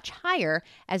likely much higher,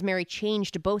 as Mary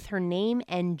changed both her name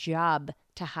and job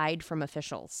to hide from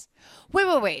officials.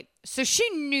 Wait. So she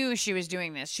knew she was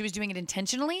doing this. She was doing it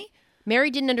intentionally?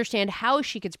 Mary didn't understand how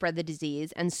she could spread the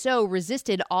disease and so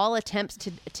resisted all attempts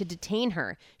to detain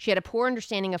her. She had a poor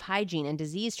understanding of hygiene and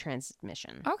disease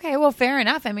transmission. Okay, well, fair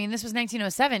enough. I mean, this was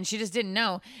 1907. She just didn't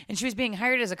know. And she was being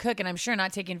hired as a cook and I'm sure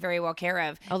not taken very well care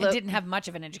of. And didn't have much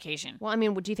of an education. Well, I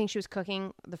mean, do you think she was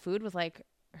cooking the food with like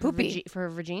Poopy for her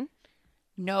vagine?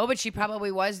 No, but she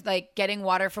probably was like getting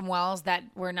water from wells that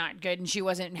were not good. And she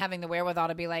wasn't having the wherewithal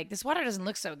to be like, this water doesn't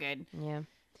look so good. Yeah.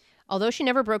 Although she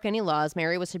never broke any laws,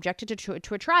 Mary was subjected to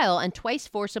a trial and twice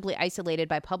forcibly isolated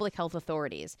by public health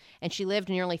authorities, and she lived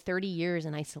nearly 30 years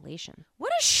in isolation.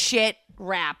 What a shit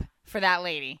rap for that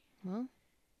lady. Well,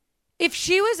 if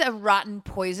she was a rotten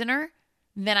poisoner,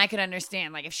 then I could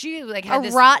understand. Like if she had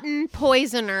this rotten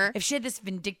poisoner. If she had this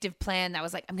vindictive plan that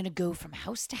was like, I'm going to go from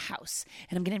house to house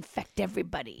and I'm going to infect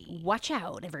everybody. Watch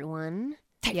out, everyone.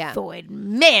 Typhoid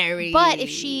Mary. But if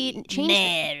she changed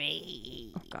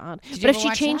Mary. Oh God. But if she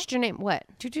changed her name, what?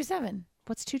 227.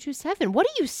 What's 227? What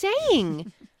are you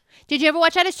saying? Did you ever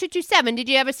watch that as 227? Did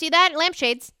you ever see that?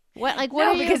 Lampshades. What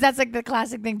No, because that's like the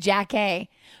classic thing. Jackie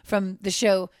from the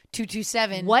show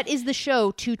 227. What is the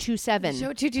show 227? The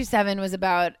show 227 was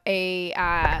about a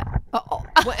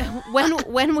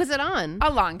when was it on?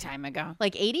 A long time ago.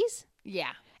 Like 80s?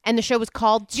 Yeah. And the show was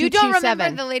called 227. You don't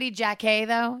remember the lady Jackie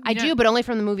though? I do, but only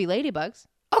from the movie Ladybugs.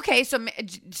 Okay,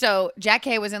 so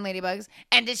Jackie was in Ladybugs,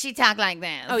 and did she talk like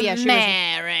this? Oh yeah, she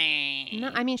Mary. Was.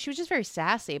 No, I mean she was just very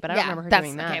sassy, but I don't remember her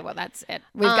doing that. Okay, well that's it.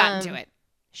 We've gotten to it.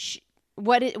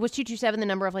 Was 227 the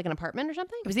number of like an apartment or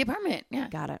something? It was the apartment. Yeah,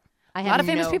 got it. A lot of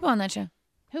famous people on that show.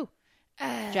 Who?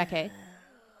 Jackie.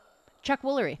 Chuck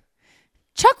Woolery.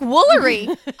 Chuck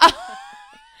Woolery.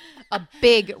 A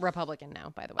big Republican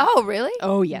now, by the way. Oh, really?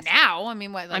 Oh, yes. Now? I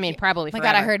mean, what? Like, I mean, probably my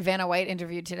forever. God, I heard Vanna White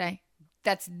interviewed today.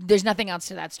 There's nothing else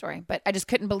to that story. But I just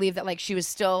couldn't believe that, like, she was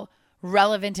still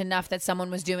relevant enough that someone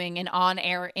was doing an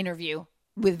on-air interview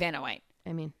with Vanna White.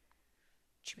 I mean,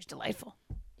 she was delightful.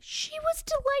 She was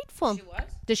delightful. She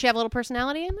was? Does she have a little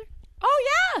personality in there? Oh,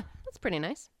 yeah. That's pretty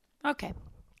nice. Okay.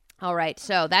 All right.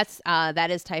 So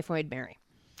that is Typhoid Mary.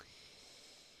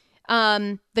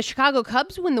 The Chicago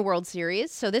Cubs win the World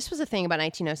Series. So this was a thing about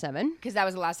 1907. Because that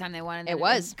was the last time they won. And it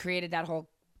was. Created that whole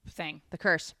thing. The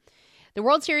curse. The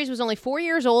World Series was only 4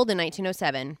 years old in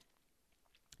 1907.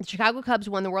 The Chicago Cubs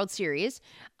won the World Series,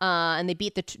 and they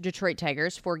beat the Detroit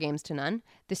Tigers 4-0.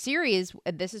 The series,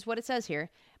 this is what it says here,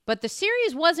 but the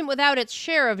series wasn't without its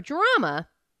share of drama.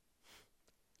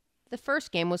 The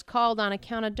first game was called on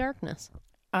account of darkness.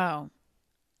 Oh.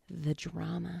 The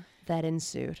drama that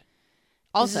ensued.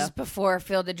 Also, This is before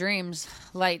Field of Dreams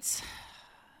lights.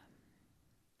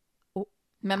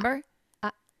 Remember?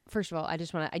 first of all, I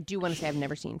do want to say I've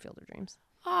never seen Field of Dreams.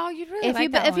 Oh, you'd really If like you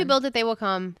that if you one. build it, they will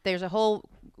come. There's a whole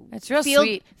It's real field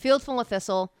sweet. field full of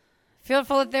thistle.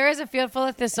 There is a field full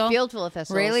of thistle. Field full of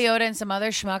thistles. Ray Liotta and some other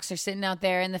schmucks are sitting out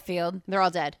there in the field. They're all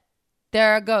dead.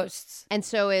 There are ghosts. And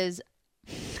so is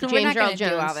We're James not Earl gonna do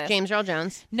all Jones. this. James Earl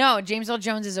Jones. No, James Earl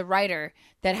Jones is a writer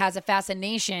that has a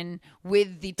fascination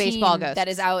with the Baseball team ghosts. that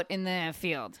is out in the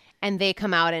field. And they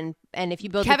come out and if you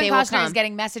build Kevin it, they will Costner come. is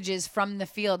getting messages from the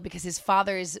field because his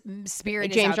father's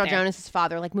spirit James is Earl out there. Jones' his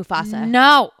father, like Mufasa.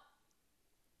 No.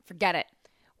 Forget it.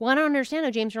 Well, I don't understand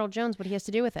how James Earl Jones, what he has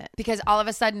to do with it. Because all of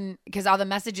a sudden, because all the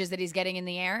messages that he's getting in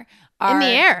the air are... In the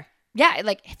air. Yeah,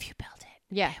 like, if you build it,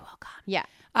 Yeah. they will come. Yeah.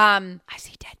 I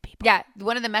see dead people. Yeah,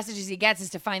 one of the messages he gets is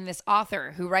to find this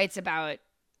author who writes about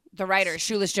the writer,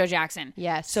 Shoeless Joe Jackson.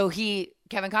 Yes. So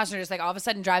Kevin Costner just like all of a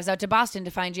sudden drives out to Boston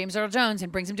to find James Earl Jones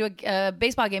and brings him to a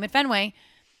baseball game at Fenway.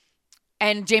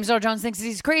 And James Earl Jones thinks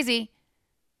he's crazy.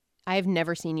 I have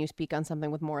never seen you speak on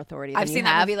something with more authority than I've you seen that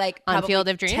have movie like on probably Field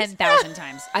of Dreams. 10,000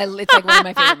 times. It's like one of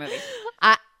my favorite movies.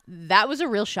 That was a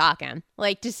real shock, Anne.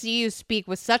 Like, to see you speak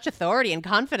with such authority and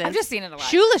confidence. I've just seen it a lot.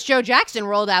 Shoeless Joe Jackson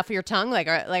rolled out for your tongue like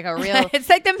a real It's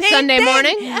like the main Sunday thing.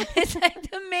 morning. It's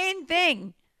like the main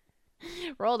thing.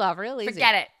 rolled off real easy.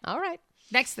 Forget it. All right.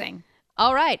 Next thing.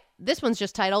 All right. This one's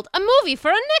just titled A Movie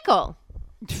for a Nickel.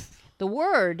 The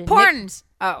word Porns.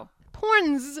 Oh.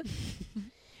 porns.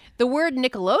 The word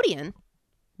Nickelodeon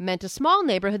meant a small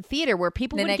neighborhood theater where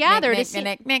people would gather to see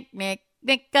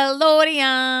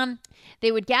Nickelodeon.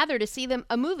 They would gather to see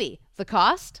a movie. The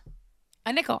cost?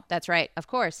 A nickel. That's right, of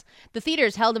course. The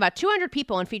theaters held about 200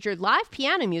 people and featured live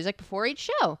piano music before each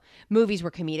show. Movies were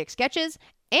comedic sketches,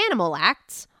 animal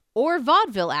acts, or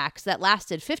vaudeville acts that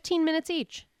lasted 15 minutes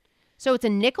each. So it's a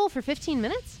nickel for 15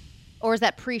 minutes? Or is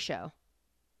that pre-show?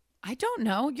 I don't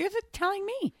know. You're telling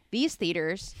me. These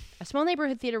theaters, a small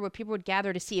neighborhood theater where people would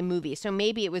gather to see a movie. So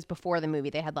maybe it was before the movie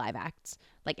they had live acts,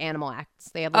 like animal acts.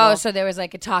 They had little... So there was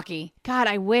like a talkie. God,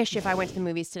 I wish if I went to the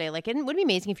movies today, like, it would be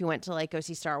amazing if you went to like go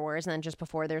see Star Wars and then just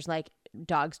before there's like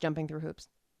dogs jumping through hoops.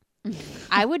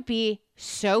 I would be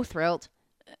so thrilled.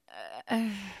 What's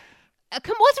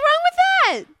wrong with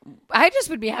that? I just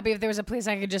would be happy if there was a place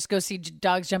I could just go see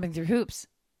dogs jumping through hoops.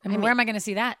 I mean, where am I going to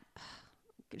see that?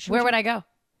 Where would I go?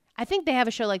 I think they have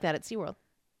a show like that at SeaWorld.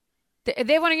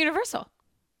 They want a Universal.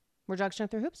 Where dogs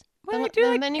jump through hoops? Why don't we do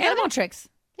like then you go animal there. tricks?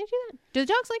 They do that. Do the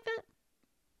dogs like that?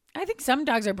 I think some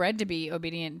dogs are bred to be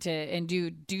obedient to and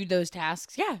do those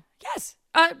tasks. Yeah. Yes.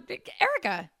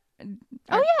 Erica.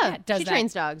 Oh yeah, does she that.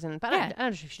 trains dogs, and but Yeah. I don't know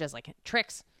if she does like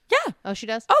tricks. Yeah. Oh, she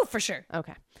does. Oh, for sure.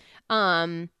 Okay.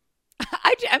 I'm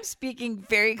speaking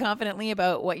very confidently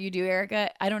about what you do, Erica.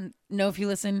 I don't know if you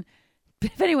listen,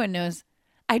 but if anyone knows,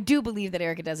 I do believe that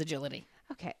Erica does agility.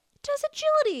 Okay. Does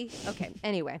agility. Okay.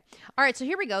 Anyway. All right. So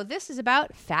here we go. This is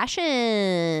about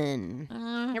fashion.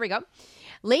 Here we go.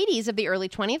 Ladies of the early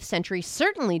 20th century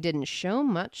certainly didn't show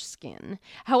much skin.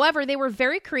 However, they were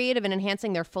very creative in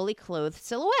enhancing their fully clothed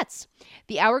silhouettes.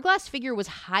 The hourglass figure was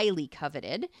highly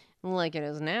coveted, like it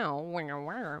is now.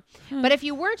 But if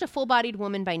you weren't a full-bodied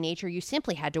woman by nature, you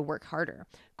simply had to work harder.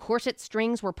 Corset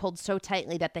strings were pulled so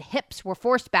tightly that the hips were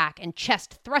forced back and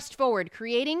chest thrust forward,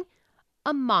 creating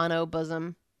a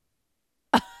monobosom.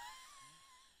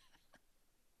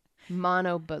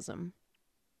 Monobosom.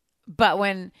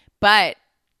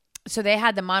 So they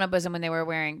had the monobosom when they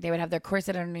would have their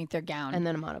corset underneath their gown, And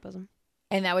then a monobosom.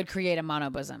 and that would create a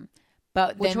monobosom.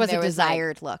 But Which then was a there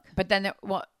desired look. But then,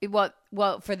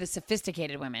 well, for the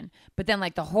sophisticated women. But then,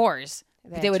 like the whores,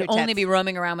 had they would two only tits. be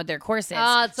roaming around with their corsets,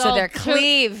 Oh, it's so all their two-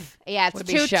 cleave. Yeah, it's would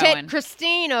be two-tit showing.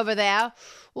 Christine over there.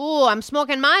 Ooh, I'm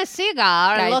smoking my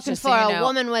cigar and Guys, looking just for so you a know,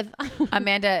 woman with...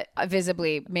 Amanda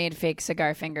visibly made fake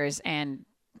cigar fingers and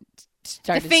The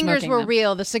started fingers smoking were them.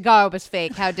 real. The cigar was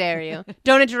fake. How dare you?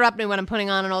 Don't interrupt me when I'm putting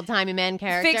on an old-timey man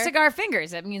character. Fake cigar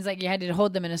fingers. That means like you had to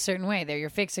hold them in a certain way. They're your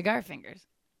fake cigar fingers.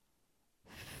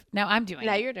 Now I'm doing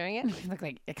Now it. you're doing it. I look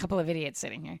like a couple of idiots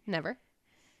sitting here. Never.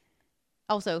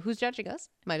 Also, who's judging us?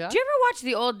 My dog? Do you ever watch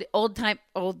the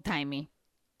old-timey?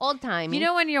 Old-timey. You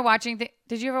know when you're watching,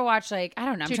 did you ever watch like, I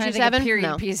don't know, I'm trying to think 227? of period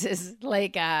No. pieces.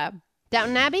 Like,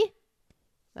 Downton Abbey?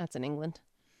 That's in England.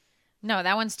 no,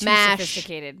 that one's too MASH.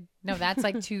 sophisticated. No, that's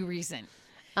like too recent.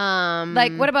 Like,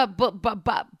 Like, what about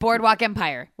Boardwalk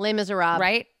Empire? Les Miserables.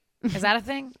 Right? Is that a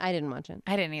thing? I didn't watch it.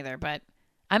 I didn't either, but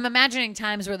I'm imagining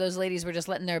times where those ladies were just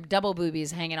letting their double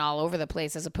boobies hanging all over the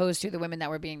place as opposed to the women that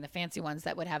were being the fancy ones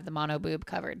that would have the mono boob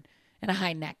covered and a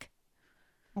high neck.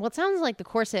 Well, it sounds like the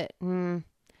corset. The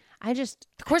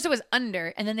corset was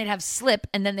under, and then they'd have slip,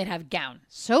 and then they'd have gown.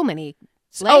 So many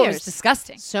Oh, it was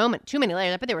disgusting. Too many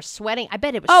layers. I bet they were sweating. I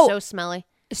bet it was so smelly.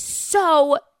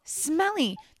 So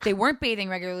smelly. They weren't bathing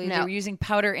regularly. No. They were using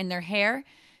powder in their hair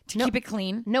to keep it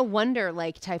clean. No wonder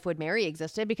like Typhoid Mary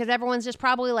existed, because everyone's just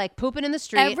probably like pooping in the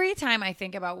street. Every time I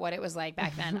think about what it was like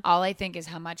back then, all I think is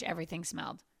how much everything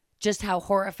smelled. Just how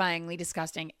horrifyingly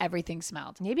disgusting everything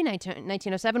smelled. Maybe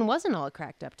 1907 wasn't all it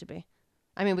cracked up to be.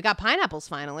 I mean, we got pineapples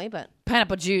finally, but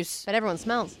Pineapple juice. everyone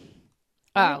smells.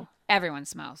 Oh, everyone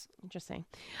smells. Interesting.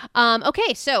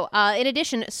 Okay, so in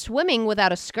addition, swimming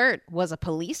without a skirt was a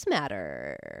police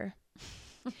matter.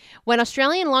 When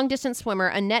Australian long-distance swimmer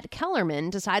Annette Kellerman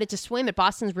decided to swim at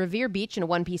Boston's Revere Beach in a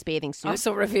one-piece bathing suit.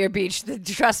 Also, Revere Beach.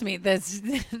 Trust me,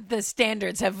 the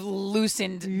standards have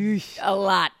loosened a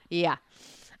lot. Yeah.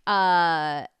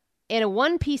 In a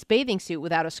one-piece bathing suit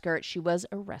without a skirt, she was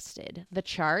arrested. The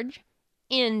charge?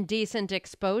 Indecent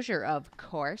exposure, of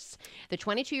course. The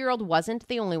 22-year-old wasn't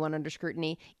the only one under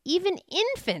scrutiny. Even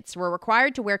infants were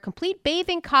required to wear complete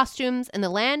bathing costumes in the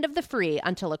land of the free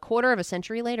until a quarter of a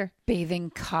century later. Bathing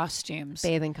costumes.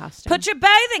 Bathing costume. Put your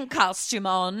bathing costume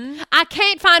on. I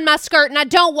can't find my skirt and I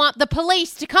don't want the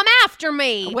police to come after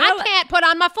me. Well, I can't put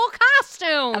on my full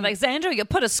costume. Alexandra, you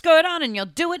put a skirt on and you'll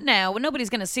do it now. Nobody's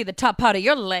going to see the top part of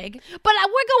your leg. But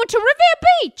we're going to Revere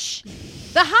Beach,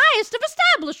 the highest of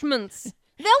establishments.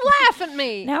 They'll laugh at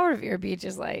me. Now Revere Beach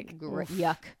is like,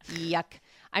 Yuck.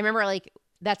 I remember like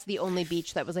that's the only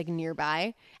beach that was like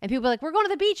nearby, and people were like, "We're going to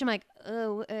the beach." I'm like,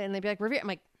 "Oh," and they'd be like, "Revere." I'm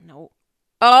like, "No."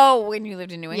 oh, when you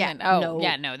lived in New England. Yeah, oh, no.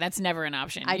 yeah, no, that's never an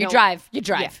option. I You don't- drive.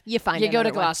 Yeah, you find You go to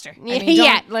another one. Gloucester. Yeah, I mean,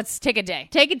 yeah. Let's take a day.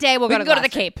 Take a day. We'll We go can to go to the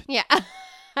Gloucester. Cape. Yeah.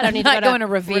 I don't need not to go going to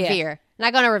Revere.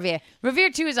 Not going to Revere. Revere,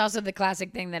 too, is also the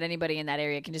classic thing that anybody in that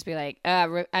area can just be like,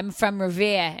 I'm from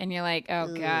Revere. And you're like, oh,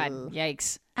 God,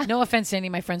 yikes. No offense to any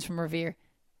of my friends from Revere.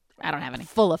 I don't have any.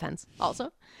 Full offense.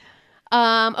 Also.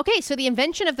 Okay, so the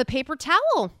invention of the paper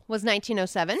towel was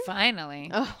 1907. Finally.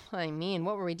 Oh, I mean,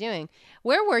 what were we doing?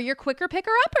 Where were your quicker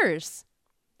picker-uppers?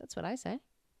 That's what I say.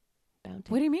 Bounty.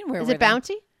 What do you mean? Where Is were it they?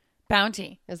 Bounty?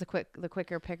 Bounty. Is the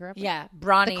quicker picker-upper? Yeah.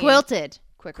 Brawny. The quilted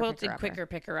quicker Quilted picker-upper. quicker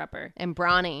picker-upper And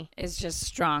brawny. is just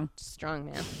strong. Strong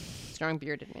man. Strong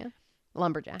bearded man.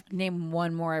 Lumberjack. Name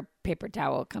one more paper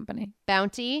towel company.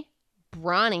 Bounty.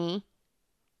 Brawny.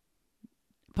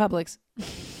 Publix.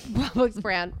 Publix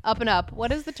brand. Up and Up.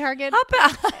 What is the Target? Up.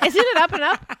 Isn't it Up and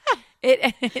Up?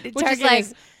 It Which Target is like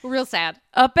is real sad.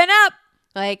 up and up.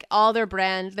 Like all their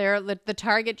brand, the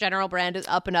Target general brand is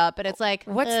Up and Up, and it's like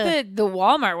What's ugh. the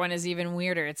Walmart one is even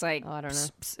weirder. It's like, Oh, I don't know.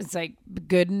 It's like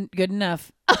good enough.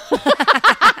 I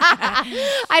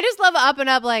just love Up and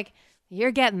Up. Like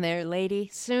you're getting there, lady.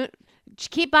 Soon,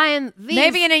 just keep buying these.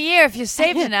 Maybe in a year, if you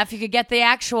saved enough, you could get the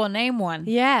actual name one.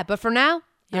 Yeah, but for now,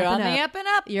 You're Up on and the Up. up and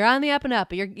up. You're on the Up and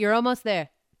Up. You're almost there.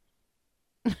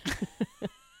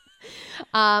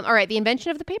 All right, the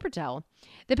invention of the paper towel.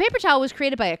 The paper towel was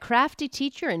created by a crafty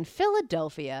teacher in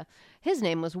Philadelphia. His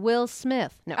name was Will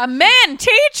Smith. No, A man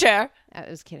teacher. I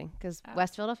was kidding, because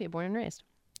West Philadelphia, born and raised.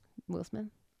 Will Smith.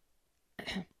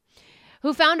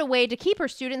 Who found a way to keep her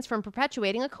students from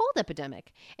perpetuating a cold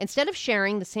epidemic. Instead of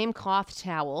sharing the same cloth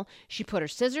towel, she put her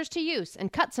scissors to use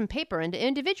and cut some paper into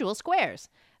individual squares.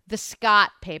 The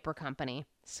Scott Paper Company.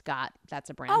 Scott, that's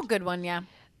a brand. Oh, good one, yeah.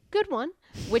 Good one.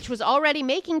 Which was already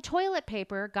making toilet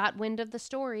paper, got wind of the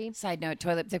story. Side note: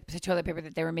 the toilet paper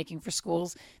that they were making for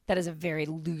schools. That is a very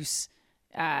loose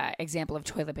example of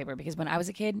toilet paper. Because when I was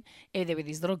a kid, there were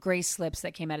these little gray slips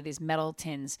that came out of these metal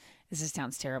tins.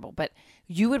 Sounds terrible, but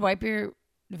you would wipe your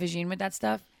vagine with that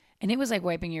stuff, and it was like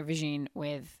wiping your vagine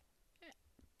with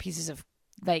pieces of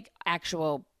like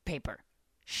actual paper,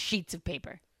 sheets of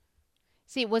paper.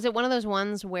 See, was it one of those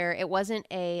ones where it wasn't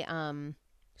a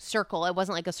circle? It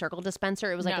wasn't like a circle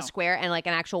dispenser. It was like No. a square and like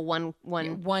an actual one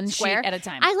square sheet at a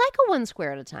time. I like a one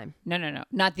square at a time. No,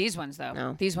 not these ones though.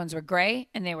 No. These ones were gray,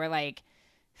 and they were like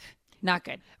not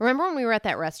good. Remember when we were at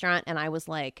that restaurant and I was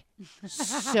like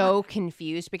so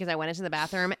confused because I went into the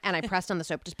bathroom and I pressed on the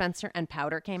soap dispenser and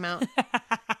powder came out.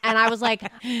 And I was like,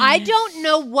 I don't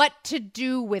know what to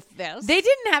do with this. They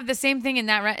didn't have the same thing in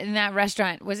that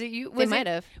restaurant. Was it you? They might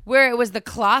have. Where it was the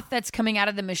cloth that's coming out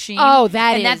of the machine. Oh,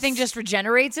 that and that is- thing just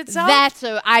regenerates itself.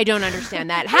 I don't understand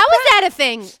that. How is that a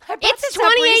thing? brought It's this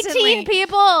up 2018, recently.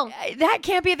 people. That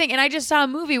can't be a thing. And I just saw a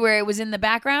movie where it was in the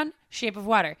background, Shape of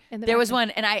Water. In the There was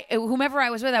one, and whomever I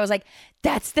was with, I was like,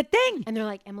 "That's the thing." And they're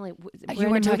like, Emily, we're You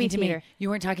in weren't a talking movie to theater. me. You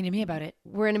weren't talking to me about it.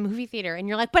 We're in a movie theater. And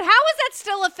you're like, but how is that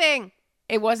still a thing?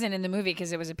 It wasn't in the movie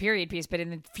because it was a period piece, but in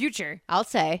the future, I'll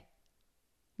say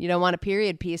you don't want a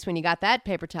period piece when you got that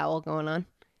paper towel going on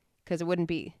because it wouldn't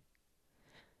be.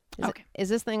 Okay. Is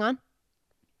this thing on?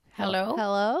 hello.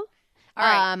 Hello?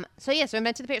 All right. So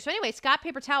invented the paper. So anyway, Scott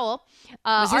paper towel.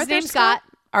 Was his Arthur name Scott.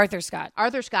 Arthur Scott.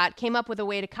 Arthur Scott came up with a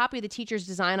way to copy the teacher's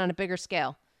design on a bigger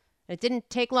scale. It didn't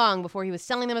take long before he was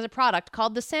selling them as a product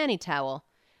called the Sani towel.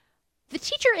 The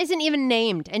teacher isn't even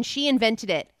named, and she invented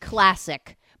it.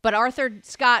 Classic. But Arthur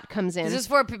Scott comes in. This is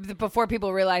before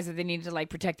people realize that they need to like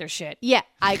protect their shit. Yeah,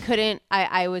 I couldn't.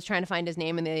 I was trying to find his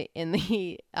name in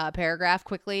the paragraph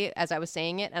quickly as I was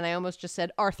saying it, and I almost just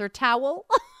said Arthur Towel.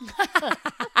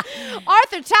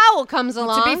 Arthur Towel comes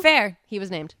along. To be fair, he was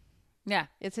named. yeah.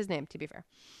 It's his name, to be fair.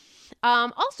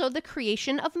 Also, the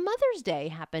creation of Mother's Day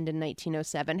happened in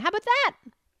 1907. How about that?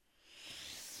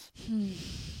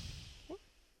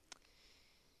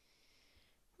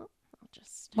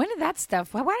 When did that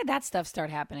stuff? Why did that stuff start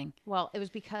happening? Well, it was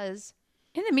because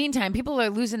In the meantime, people are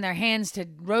losing their hands to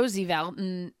Roosevelt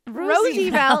and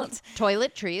Roosevelt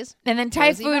toilet trees. and then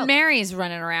Roosevelt. Typhoon Mary's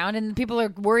running around, and people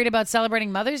are worried about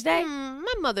celebrating Mother's Day.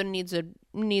 My mother needs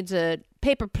a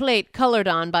paper plate colored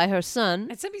on by her son.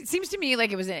 It seems to me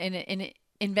like it was an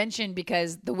invention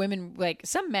because the women, like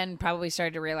some men, probably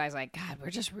started to realize, like, God, we're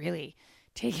just really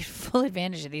taking full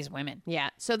advantage of these women. Yeah,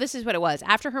 so this is what it was.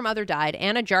 After her mother died,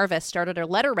 Anna Jarvis started a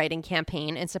letter-writing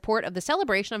campaign in support of the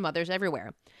celebration of mothers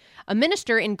everywhere. A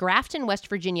minister in Grafton, West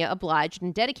Virginia, obliged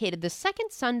and dedicated the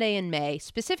second Sunday in May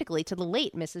specifically to the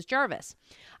late Mrs. Jarvis.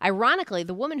 Ironically,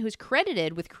 the woman who's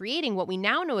credited with creating what we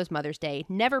now know as Mother's Day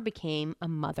never became a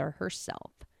mother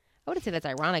herself. I wouldn't say that's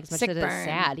ironic as much Sick as it's burn.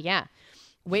 sad. Yeah.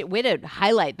 Way to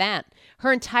highlight that.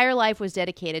 Her entire life was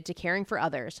dedicated to caring for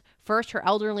others. First, her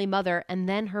elderly mother, and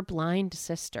then her blind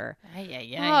sister.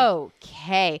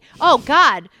 Okay. Oh,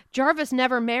 God. Jarvis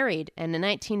never married, and in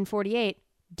 1948,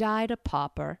 died a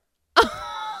pauper.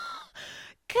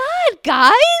 God,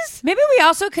 guys. Maybe we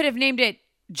also could have named it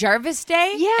Jarvis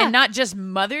Day, Yeah. and not just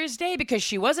Mother's Day because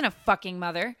she wasn't a fucking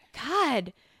mother.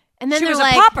 God. And then She they're was a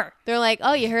like, pauper. They're like,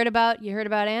 oh, you heard about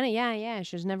Anna? Yeah.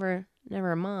 She was never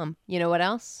a mom. You know what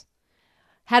else?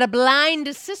 Had a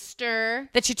blind sister.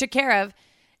 That she took care of.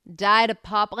 Died a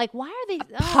pauper. Like, why are they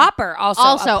Pauper,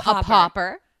 also a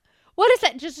pauper. What does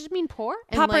that just mean? Poor?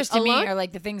 And, Poppers like, to me alone? are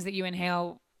like the things that you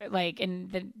inhale, like in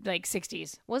the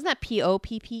 60s. Wasn't that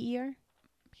POPPER?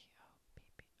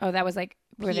 Oh, that was like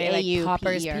were they like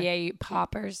poppers? P-A-U-P-E-R.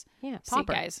 Poppers. Yeah, See,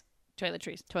 pauper. guys,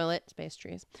 toiletries. Toilet space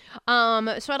trees. So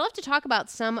I'd love to talk about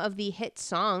some of the hit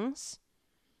songs.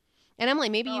 And Emily,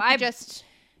 maybe you could just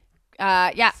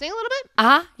Yeah. sing a little bit.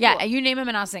 Yeah. Cool. You name them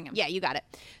and I'll sing them. Yeah, you got it.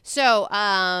 So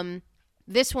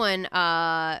this one,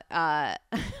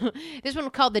 this one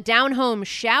called "The Down Home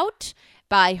Shout"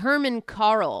 by Herman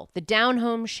Carl. The Down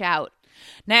Home Shout.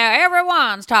 Now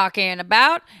everyone's talking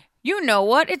about. You know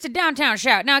what? It's a downtown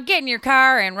shout. Now get in your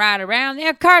car and ride around.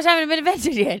 Yeah, cars haven't been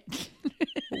invented yet.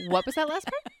 What was that last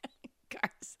part?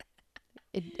 Cars.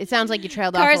 It sounds like you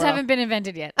trailed off. Cars a little. haven't been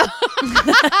invented yet.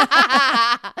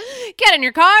 Get in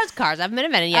your cars. Cars haven't been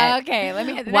invented yet. Okay, let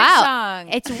me hit the Wow. next song.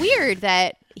 It's weird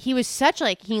that he was such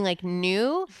like he like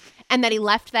knew and that he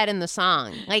left that in the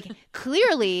song. Like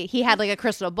clearly he had like a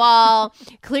crystal ball.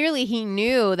 Clearly he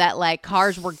knew that like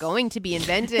cars were going to be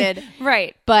invented.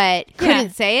 Right. But couldn't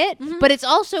Yeah. say it. But it's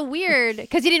also weird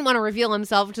because he didn't want to reveal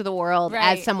himself to the world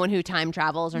Right. as someone who time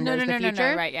travels or knows the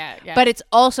future. Right, yeah. But it's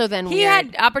also then He weird.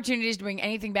 had opportunities to bring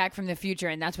anything back from the future,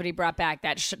 and that's what he brought back,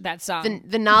 that song.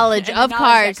 the knowledge And of the knowledge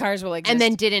cars, that cars will exist. and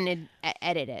then didn't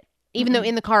edit it. Even though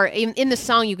in the car, in the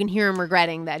song, you can hear him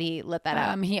regretting that he let that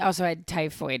out. He also had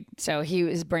typhoid, so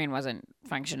his brain wasn't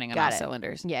functioning on all Got it.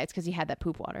 cylinders. Yeah, it's because he had that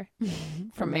poop water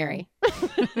From Mary.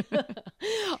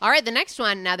 All right, the next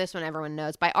one. Now this one everyone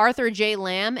knows by Arthur J.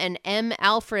 Lamb and M.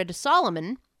 Alfred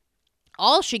Solomon.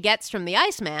 All she gets from the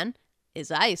Iceman is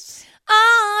ice.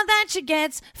 All that she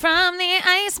gets from the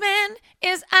Iceman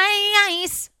is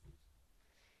ice.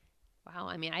 Wow,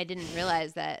 I mean, I didn't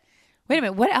realize that. Wait a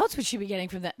minute, what else would she be getting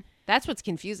from that? That's what's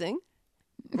confusing.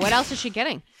 What else is she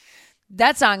getting?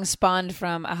 That song spawned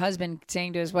from a husband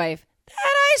saying to his wife,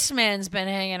 that Iceman's been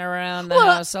hanging around the What?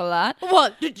 house a lot.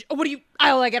 What do you?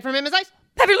 All I get from him is ice.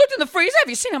 Have you looked in the freezer? Have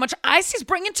you seen how much ice he's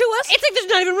bringing to us? It's like there's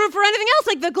not even room for anything else,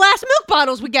 like the glass milk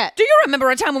bottles we get. Do you remember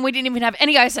a time when we didn't even have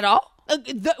any ice at all?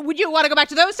 Would you want to go back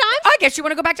to those times? I guess you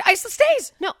want to go back to iceless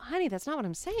days. No, honey, that's not what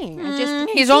I'm saying. I just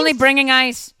He's only bringing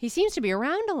ice. He seems to be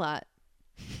around a lot.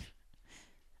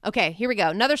 Okay, here we go.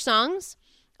 Another songs.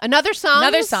 This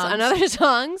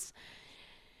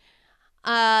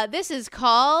is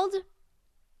called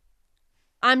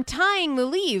 "I'm Tying the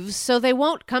Leaves So They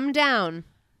Won't Come Down."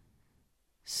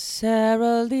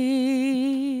 Sarah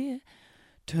Lee,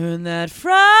 turn that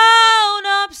frown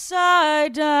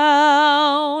upside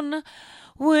down.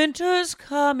 winter's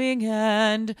coming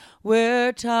and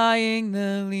we're tying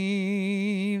the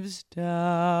leaves down.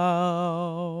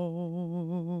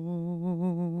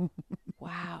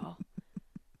 Wow.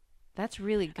 That's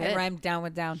really good. I rhymed down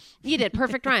with down. You did.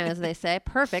 Perfect rhyme, as they say.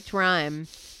 Perfect rhyme.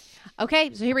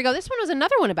 Okay, so here we go. This one was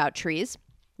another one about trees.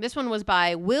 This one was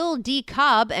by Will D.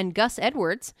 Cobb and Gus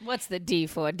Edwards. What's the D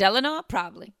for? Delano?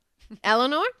 Probably.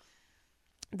 Eleanor?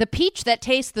 The peach that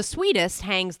tastes the sweetest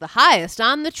hangs the highest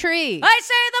on the tree. I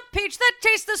say the peach that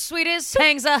tastes the sweetest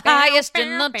hangs the highest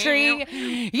in the tree.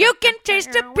 You can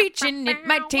taste a peach and it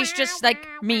might taste just like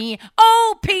me.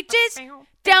 Oh, peaches,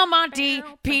 Del Monte,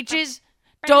 peaches,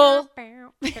 Dole.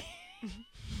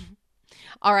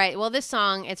 All right, well, this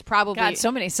song, it's probably... God,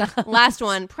 so many songs. Last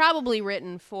one, probably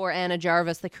written for Anna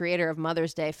Jarvis, the creator of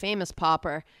Mother's Day, famous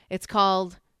pauper. It's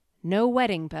called No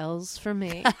Wedding Bells for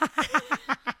Me.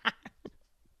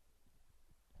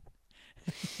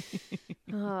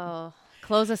 Oh,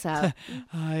 close us out.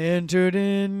 I entered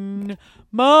in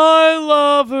my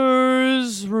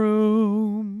lover's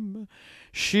room.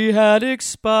 She had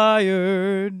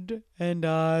expired, and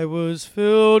I was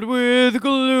filled with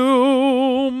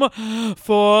gloom,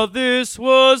 for this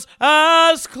was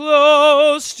as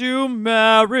close to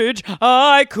marriage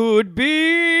I could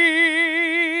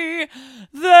be.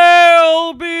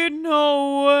 There'll be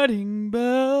no wedding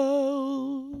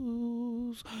bells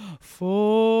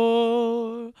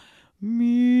for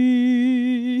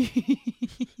me.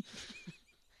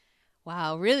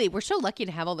 Wow, really? We're so lucky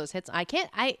to have all those hits.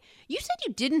 You said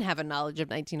you didn't have a knowledge of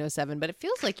 1907, but it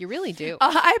feels like you really do.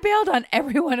 I bailed on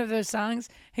every one of those songs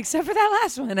except for that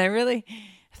last one. I really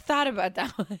thought about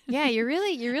that one. Yeah, you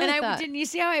really And thought. didn't you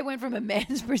see how I went from a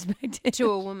man's perspective To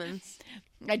a woman's.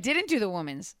 I didn't do the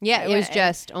woman's. Yeah, it was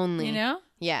just only. You know?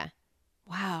 Yeah.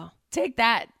 Wow. Take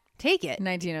that, Take it.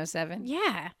 1907.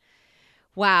 Yeah.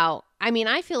 Wow. I mean,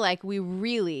 I feel like we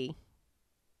really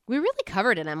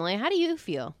covered it, Emily. How do you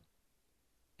feel?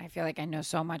 I feel like I know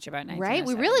so much about 1907. Right?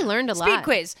 We really learned a lot. Speed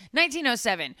quiz.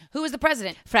 1907. Who was the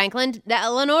president? Franklin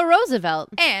Delano Roosevelt.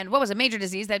 And what was a major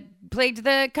disease that plagued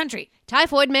the country?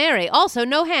 Typhoid Mary. Also,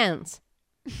 no hands.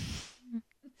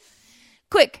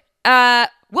 Quick.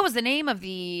 What was the name of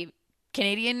the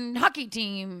Canadian hockey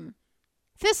team?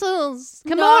 Thistles.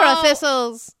 Camorra No.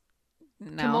 Thistles.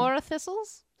 No. Camorra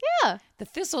Thistles? Yeah. The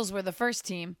Thistles were the first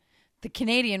team. The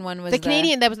Canadian one was The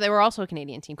Canadian, they were also a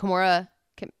Canadian team. Camorra,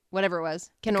 whatever it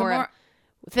was. Kenora. Camorra-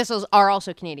 Thistles are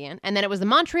also Canadian. And then it was the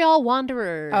Montreal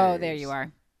Wanderers. Oh, there you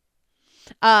are.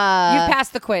 You Uh,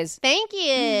 passed the quiz. Thank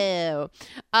you.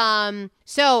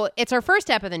 So it's our first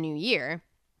step of the new year,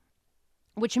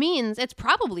 which means it's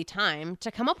probably time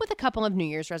to come up with a couple of New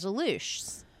Year's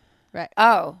resolutions. Right.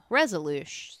 Oh,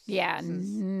 Resolutions. yeah.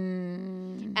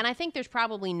 And I think there's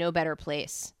probably no better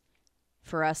place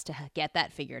for us to get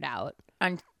that figured out.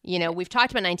 You know, we've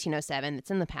talked about 1907.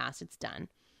 It's in the past. It's done.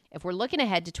 If we're looking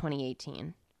ahead to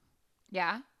 2018,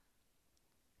 Yeah.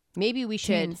 maybe we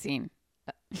should. Teen scene.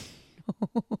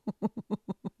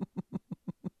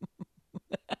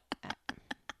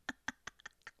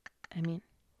 I mean,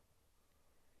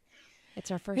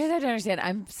 it's our first. You have to understand,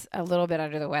 I'm a little bit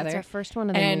under the weather. It's our first one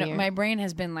of the new year. And my brain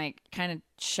has been like kind of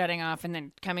shutting off and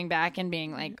then coming back and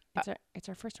being like, It's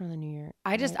our first one of the new year.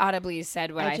 I just audibly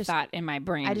said what I I just- thought in my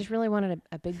brain. I just really wanted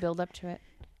a big build up to it.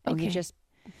 And you Okay. just.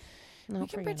 No, we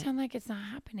can forget it. pretend like it's not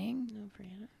happening. No,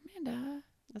 forget it. Amanda.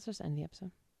 Let's just end the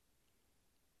episode.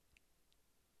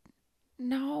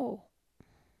 No.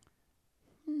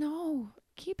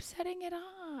 Keep setting it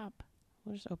up.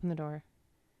 We'll just open the door.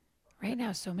 Right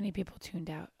now, so many people tuned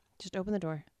out. Just open the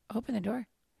door. Open the door.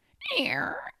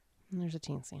 And there's a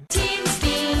teen scene. Teen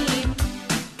steam.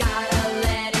 Gotta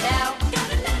let it out.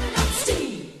 Gotta let it out.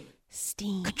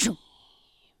 Steam.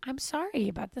 I'm sorry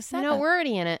about the You setup. know, we're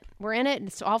already in it. We're in it.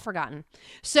 It's all forgotten.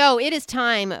 So it is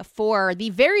time for the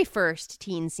very first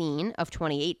teen scene of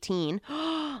 2018.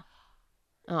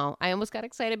 Oh, I almost got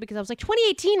excited because I was like,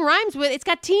 2018 rhymes with, it's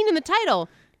got teen in the title.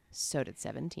 So did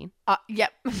 17.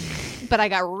 Yep. But I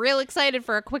got real excited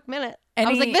for a quick minute. I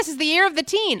was like, this is the year of the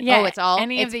teen. Yeah, Oh, it's all.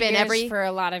 Any It's of the been years every. for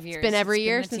a lot of years. It's been every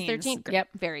year the since teens. 13. Yep.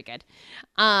 Very good.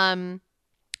 All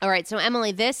right. So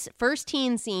Emily, this first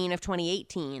teen scene of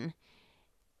 2018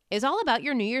 is all about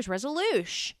your New Year's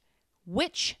resolution.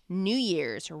 Which New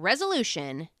Year's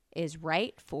resolution is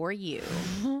right for you?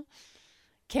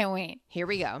 Can't wait. Here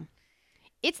we go.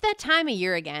 It's that time of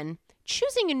year again.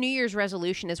 Choosing a New Year's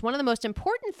resolution is one of the most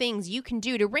important things you can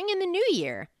do to ring in the new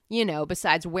year. You know,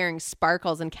 besides wearing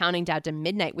sparkles and counting down to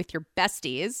midnight with your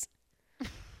besties.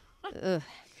 Ugh.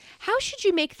 How should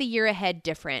you make the year ahead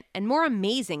different and more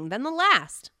amazing than the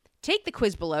last? Take the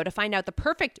quiz below to find out the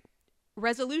perfect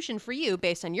resolution for you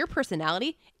based on your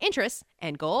personality, interests,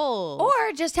 and goals.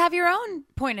 Or just have your own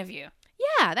point of view.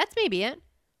 Yeah, that's maybe it.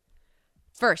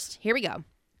 First, here we go.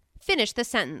 Finish the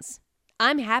sentence.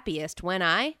 I'm happiest when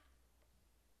I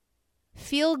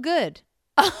feel good.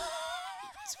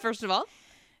 First of all.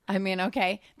 I mean,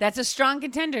 okay. That's a strong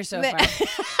contender so far.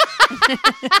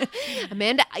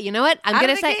 Amanda, you know what? I'm Out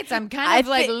going of to the say gates, I'm kind of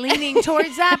like leaning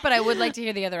towards that, but I would like to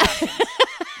hear the other options.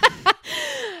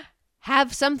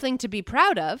 have something to be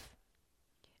proud of.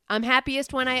 I'm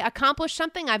happiest when I accomplish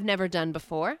something I've never done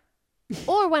before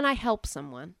or when I help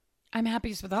someone. I'm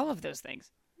happiest with all of those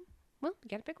things. Well, you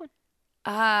got to pick one.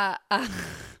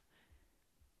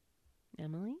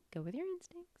 Emily, go with your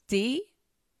instincts. D?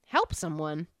 Help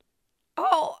someone.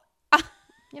 Oh.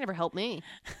 You never helped me.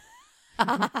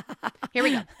 Here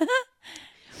we go.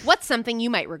 What's something you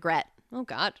might regret? Oh,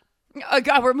 God. Oh,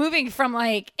 God, we're moving from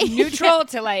like neutral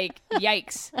to like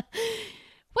yikes.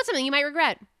 What's something you might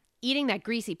regret? Eating that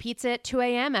greasy pizza at 2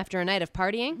 a.m. after a night of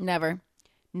partying? Never.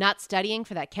 Not studying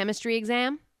for that chemistry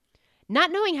exam?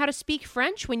 Not knowing how to speak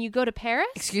French when you go to Paris?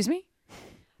 Excuse me?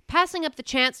 Passing up the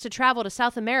chance to travel to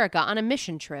South America on a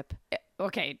mission trip?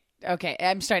 Okay.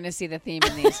 I'm starting to see the theme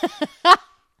in these.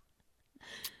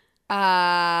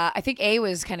 I think A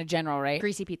was kind of general, right?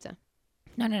 Greasy pizza.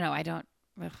 No, I don't.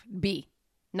 Ugh. B.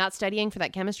 Not studying for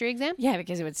that chemistry exam? Yeah,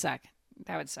 because it would suck.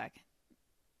 That would suck.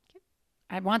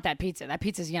 I want that pizza. That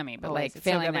pizza's yummy, but Always. like It's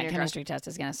so failing good when that you're chemistry test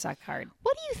is going to suck hard.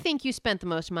 What do you think you spent the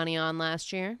most money on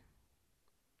last year?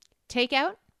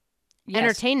 Takeout? Yes.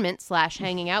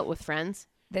 Entertainment/hanging out with friends?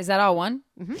 Is that all one?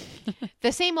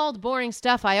 The same old boring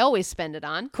stuff I always spend it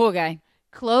on. Cool guy.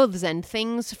 Clothes and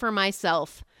things for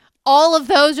myself. All of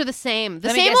those are the same. The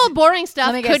Let me same guess- old boring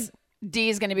stuff Let me could... guess. D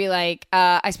is going to be like,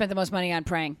 I spent the most money on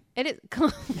praying. It is...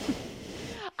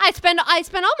 I spend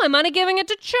all my money giving it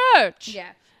to church.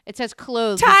 Yeah. It says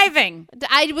clothes. Tithing.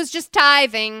 I was just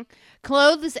tithing.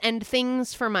 Clothes and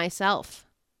things for myself.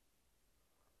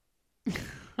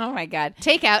 Oh my God.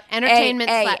 Takeout, entertainment.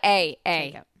 A.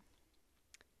 Takeout.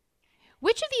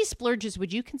 Which of these splurges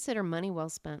would you consider money well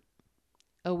spent?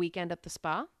 A weekend at the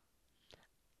spa?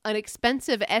 An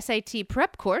expensive SAT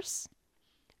prep course?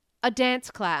 A dance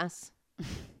class?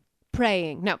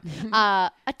 Praying? No.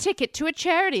 A ticket to a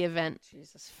charity event?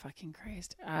 Jesus fucking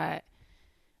Christ. I'm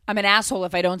an asshole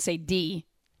if I don't say D,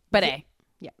 but A.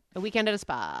 Yeah. A weekend at a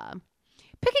spa.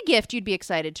 Pick a gift you'd be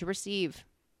excited to receive.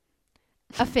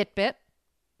 A Fitbit.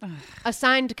 A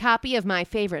signed copy of my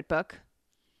favorite book.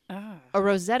 A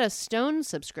Rosetta Stone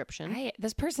subscription.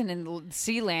 This person in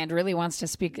Sealand really wants to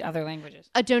speak other languages.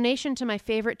 A donation to my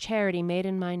favorite charity made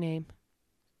in my name.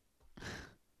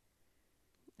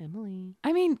 Emily.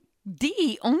 I mean,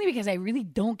 D, only because I really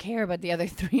don't care about the other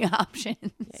three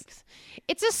options. Yikes.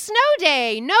 It's a snow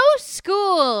day. No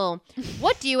school.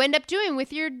 What do you end up doing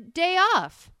with your day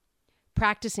off?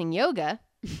 Practicing yoga.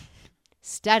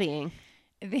 Studying.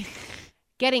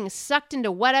 Getting sucked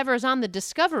into whatever's on the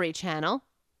Discovery Channel.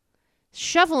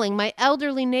 Shoveling my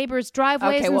elderly neighbor's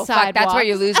driveways and sidewalks. That's where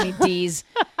you lose me, D's.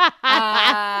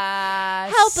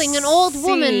 Helping an old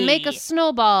woman make a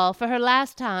snowball for her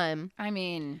last time. I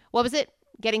mean, What was it?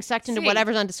 Getting sucked into C.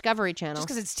 whatever's on Discovery Channel. just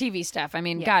because it's TV stuff. I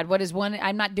mean, Yeah. God, what is one?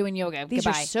 I'm not doing yoga. These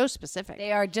Goodbye. are so specific.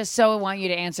 They are just so want you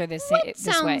to answer this What this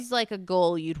sounds way. like a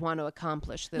goal you'd want to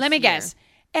accomplish this Let me year? guess.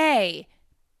 A,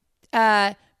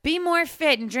 be more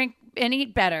fit and drink and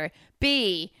eat better.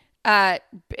 B,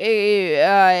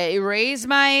 raise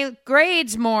my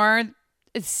grades more.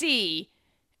 C,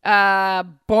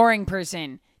 boring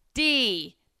person.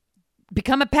 D,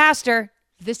 become a pastor.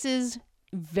 This is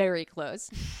very close.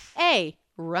 A,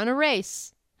 run a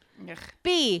race. Ugh.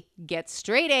 B, get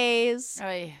straight A's.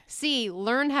 Ay. C,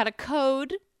 learn how to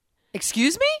code.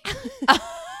 Excuse me?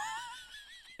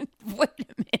 Wait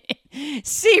a minute.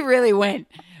 C really went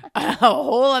a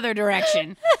whole other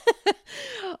direction.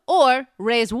 Or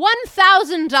raise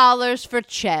 $1,000 for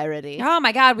charity. Oh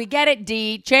my God, we get it,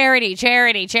 D. Charity,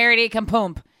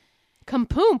 kapoomp.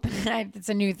 Kampoomp. It's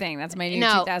a new thing. That's my new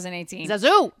No. 2018.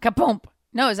 Zazu. Kapoomp.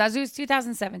 No, Zazu's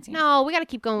 2017. No, we got to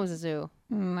keep going with Zazu.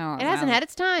 No. It hasn't had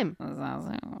its time.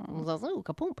 Zazu. Zazu.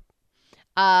 Kapoomp.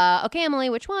 Okay, Emily,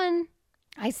 which one?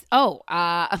 Oh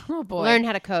boy. Learn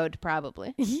how to code,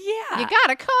 probably. Yeah. You got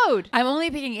to code. I'm only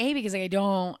picking A because I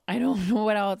don't know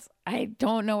what else. I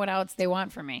don't know what else they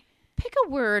want from me. Pick a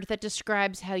word that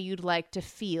describes how you'd like to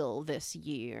feel this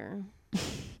year.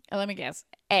 Let me guess.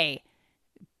 A.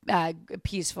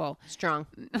 Peaceful. Strong.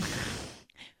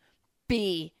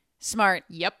 B. Smart.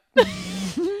 Yep.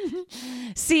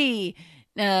 C.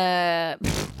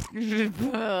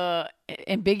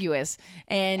 Ambiguous.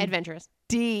 And Adventurous.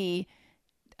 D.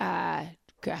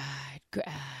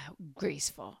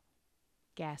 graceful.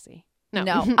 Gassy.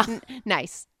 No.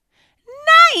 Nice.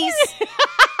 Nice.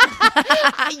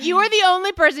 You are the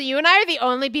only person. You and I are the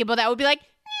only people that would be like,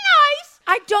 nice.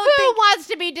 I don't Who think wants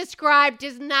to be described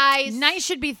as nice? nice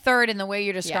should be third in the way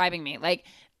you're describing me. Like,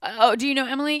 oh, do you know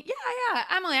Emily? Yeah,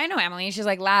 Emily. I know Emily. She's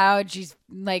like loud. She's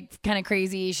like kind of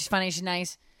crazy. She's funny. She's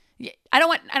nice. Yeah, I don't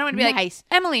want to be Nice.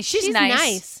 like Emily. She's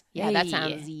nice. Yeah, that Hey.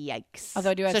 sounds yikes.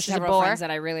 Although I do have So she's a several bore? friends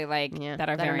that I really like that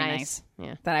are very nice.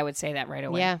 Yeah. That I would say that right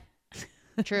away. Yeah.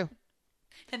 True.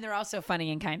 And they're also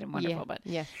funny and kind and wonderful. But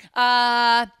Yeah.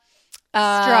 strong,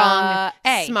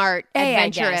 Strong, smart, A, I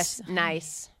adventurous, guess.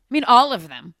 nice. I mean, all of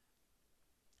them.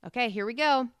 Okay, here we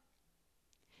go.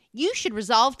 You should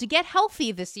resolve to get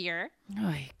healthy this year. Oh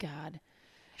my God,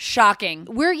 shocking.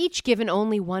 We're each given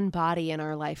only one body in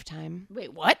our lifetime,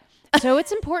 Wait, what? so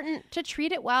it's important to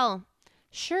treat it well.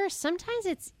 Sure, sometimes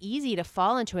it's easy to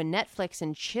fall into a Netflix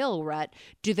and chill rut.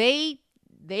 They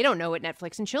don't know what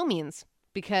Netflix and chill means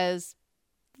because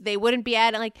they wouldn't be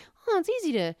at it like, oh, it's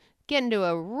easy to get into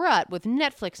a rut with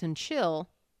Netflix and chill.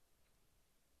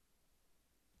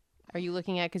 Are you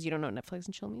looking at because you don't know what Netflix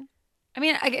and chill mean? I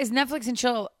mean, is Netflix and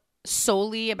chill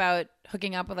solely about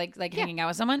hooking up with like hanging out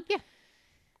with someone? Yeah.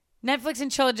 Netflix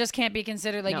and chill just can't be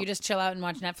considered like No. you just chill out and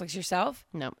watch Netflix yourself.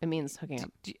 No, it means hooking up.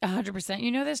 100%.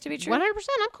 You know this to be true? 100%.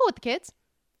 I'm cool with the kids.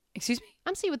 Excuse me?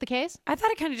 I'm C with the K's. I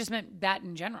thought it kind of just meant that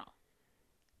in general.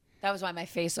 That was why my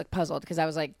face looked puzzled because I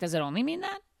was like, does it only mean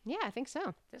that? Yeah, I think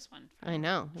so. This one. I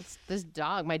know. It's this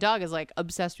dog. My dog is like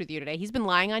obsessed with you today. He's been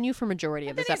lying on you for majority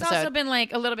of But this he's episode. also been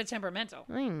like a little bit temperamental.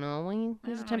 I know. He's I a don't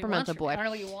know what he temperamental wants boy. from me. I don't know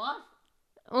what you want.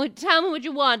 Oh, tell me what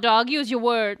you want, dog. Use your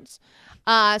words.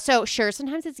 So sure,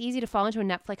 sometimes it's easy to fall into a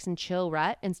Netflix and chill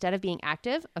rut instead of being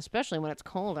active, especially when it's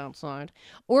cold outside,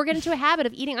 or get into a habit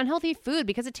of eating unhealthy food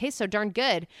because it tastes so darn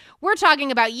good. We're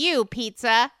talking about you,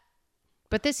 pizza.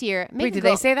 But this year, Wait, did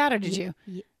they say that or did you?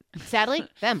 Sadly,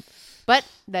 them. But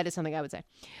that is something I would say.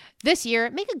 This year,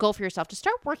 make a goal for yourself to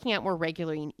start working out more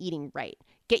regularly and eating right.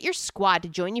 Get your squad to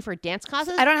join you for dance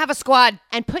classes I don't have a squad.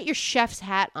 and put your chef's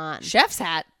hat on. Chef's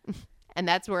hat. And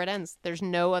that's where it ends. There's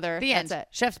no other. The that's end. it.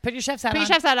 Chefs, put your chef's hat Put on. your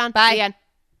chef's hat on. Bye. The end.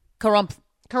 Karump.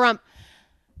 Karump.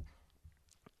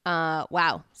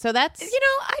 Wow. So that's You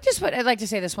know, I'd like to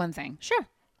say this one thing. sure.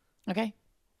 Okay.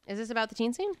 Is this about the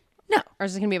teen scene? No. Or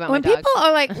is this gonna be about When my dog? people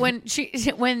are like,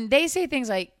 when they say things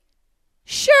like,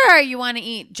 sure, you want to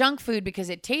eat junk food because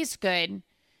it tastes good,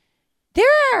 there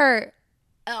are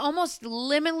almost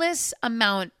limitless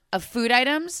amount of food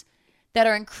items that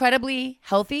are incredibly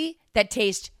healthy that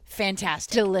taste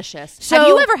fantastic. Delicious. So- Have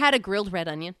you ever had a grilled red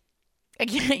onion?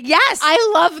 Yes.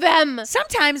 I love them.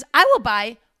 Sometimes I will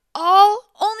buy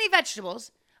only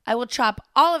vegetables. I will chop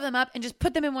all of them up and just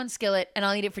put them in one skillet and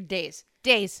I'll eat it for days.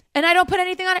 Days. And I don't put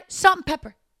anything on it. Salt and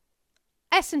pepper.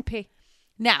 S&P.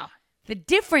 Now, the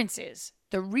difference is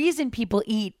the reason people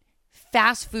eat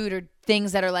fast food or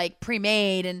things that are like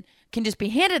pre-made and can just be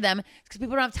handed them is because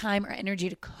people don't have time or energy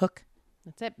to cook.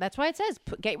 That's it. That's why it says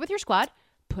get with your squad.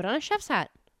 Put on a chef's hat.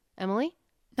 Emily,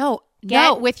 No,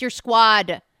 get with your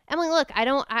squad. Emily, look, I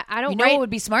don't. You know what would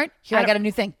be smart? Here, I got a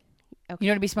new thing. Okay. You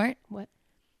know what would be smart? What?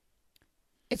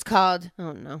 It's called.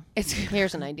 Oh no. It's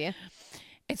Here's an idea.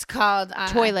 It's called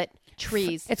Toilet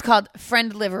trees. It's called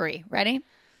friend livery. Ready?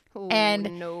 Oh,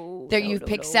 and no. There no, you no,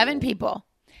 pick no. 7 people,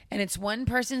 and it's one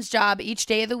person's job each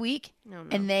day of the week, No, no.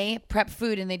 and they prep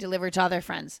food and they deliver it to all their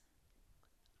friends.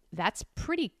 That's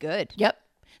pretty good. Yep.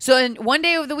 So in one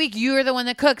day of the week, you are the one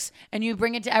that cooks, and you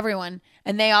bring it to everyone,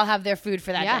 and they all have their food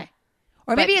for that Yeah. day.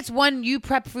 Or maybe it's one you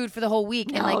prep food for the whole week.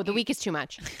 No, and like the week is too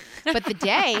much. But the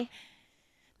day,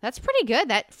 that's pretty good.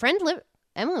 That friend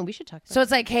Emily, we should talk about So it's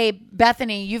like, hey,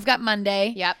 Bethany, you've got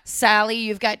Monday. Yep. Sally,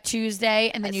 you've got Tuesday,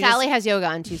 and then you Sally has yoga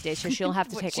on Tuesday, so she'll have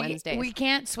to take she- Wednesdays. We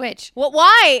can't switch. Well,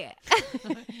 why?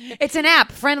 It's an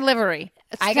app, Friend Livery.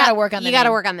 I got to work on the You got to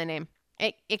name. work on the name.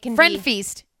 It can Friend be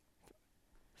Feast.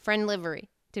 friend livery.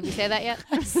 Did we say that yet?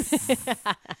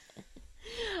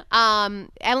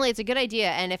 Emily, it's a good idea,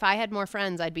 and if I had more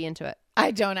friends, I'd be into it.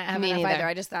 I don't have Me enough neither. either.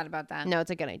 I just thought about that. No,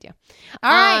 it's a good idea.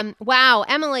 All right. Wow,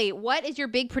 Emily, what is your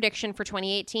big prediction for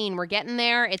 2018? We're getting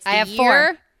there. It's the I have year.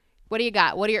 4. What do you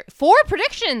got? What are your 4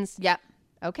 predictions? Yep.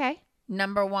 Okay.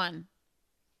 Number 1.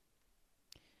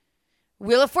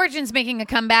 Wheel of Fortune's making a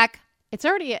comeback. It's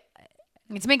already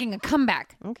It's making a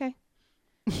comeback. okay.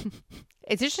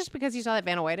 Is this just because you saw that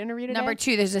Vanna White interview today? Number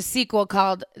 2, there's a sequel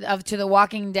called To the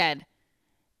Walking Dead.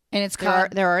 And it's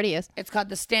called There already is. It's called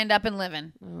The Stand Up and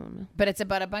Livin'. Oh, no. But it's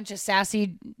about a bunch of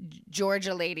sassy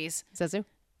Georgia ladies. Zazu.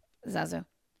 Zazu.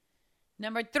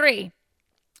 Number 3,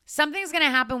 something's going to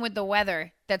happen with the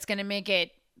weather that's going to make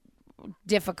it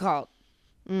difficult.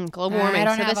 Global warming.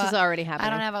 So this is already happening. I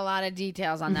don't have a lot of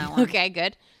details on that one. Okay,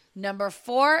 good. Number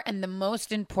 4, and the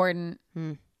most important,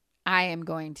 I am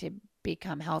going to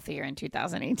become healthier in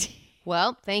 2018.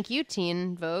 Well, thank you,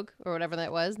 Teen Vogue, or whatever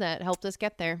that was, that helped us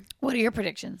get there. What are your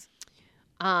predictions?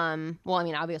 Well, I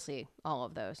mean, obviously, all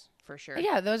of those, for sure.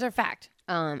 Yeah, those are fact.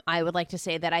 I would like to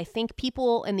say that I think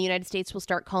people in the United States will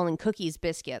start calling cookies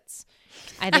biscuits.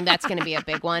 I think that's going to be a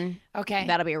big one. Okay.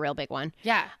 That'll be a real big one.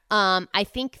 Yeah. I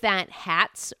think that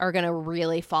hats are going to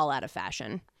really fall out of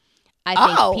fashion. I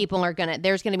think people are going to,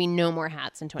 there's going to be no more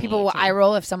hats in 2018. People will eye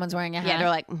roll if someone's wearing a hat. Yeah, they're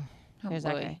like, there's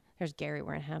that boy. guy. There's Gary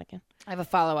wearing a hat again. I have a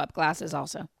follow-up. Glasses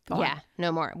also. Go on.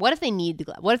 No more. What if they need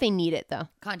what if they need it though?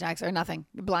 Contacts or nothing.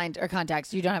 Blind or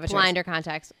contacts. You don't have a choice. Blind or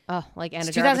contacts. Oh, like Anna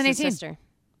It's Jarvis's 2018. sister.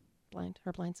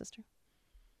 Her blind sister.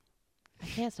 I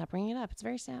can't stop bringing it up. It's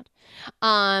very sad.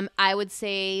 I would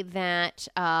say that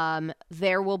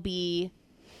there will be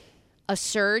a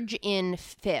surge in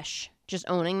fish, just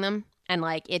owning them. And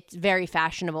like, it's very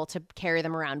fashionable to carry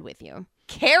them around with you.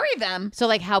 Carry them? So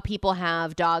like how people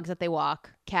have dogs that they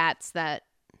walk, cats that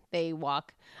they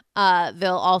walk.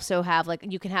 They'll also have like,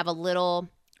 you can have a little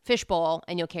fish bowl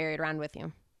and you'll carry it around with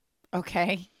you.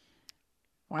 Okay.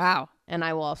 Wow. And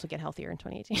I will also get healthier in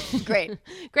 2018. Great.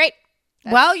 Great.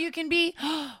 Well, you can be.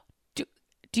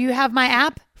 Do you have my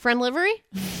app? Friend livery?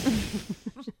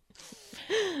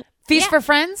 Feast for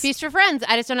Friends? Feast for Friends.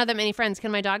 I just don't have that many friends.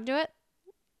 Can my dog do it?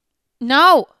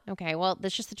 No. Okay, well,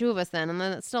 there's just the two of us then, and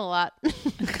then it's still a lot.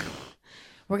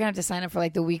 We're going to have to sign up for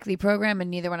like the weekly program, and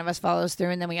neither one of us follows through,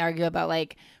 and then we argue about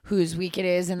like whose week it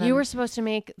is. And then, you were supposed to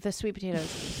make the sweet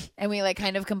potatoes. and we like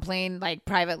kind of complain like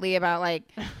privately about like,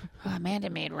 oh, Amanda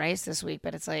made rice this week,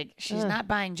 but it's like she's not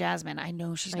buying Jasmine. I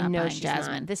know she's not buying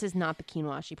Jasmine. This is not the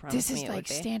quinoa she promised me. This is like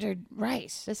standard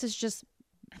rice. This is just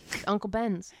Uncle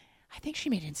Ben's. I think she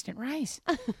made instant rice.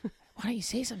 Why don't you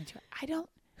say something to her? I don't.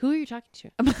 Who are you talking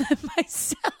to?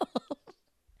 Myself.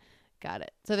 Got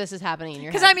it. So this is happening in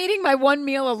your head. Because I'm eating my one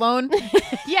meal alone.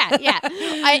 Yeah.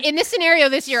 In this scenario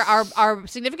this year, our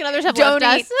significant others have Don't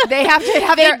left eat. us. They have to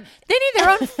have they need their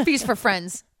own Feast for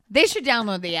Friends. They should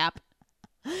download the app.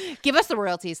 Give us the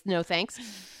royalties. No thanks.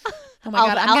 Oh my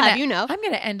God. I'll have you know. I'm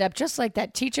going to end up just like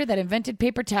that teacher that invented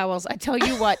paper towels. I tell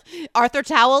you what. Arthur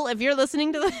Towel, if you're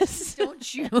listening to this.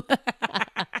 Don't you?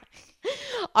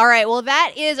 All right. Well,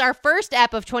 that is our first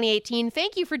ep of 2018.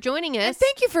 Thank you for joining us. And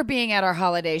thank you for being at our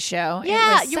holiday show.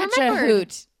 Yeah, it was you such remembered. a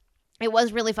hoot. It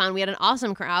was really fun. We had an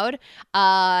awesome crowd.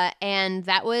 And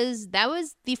that was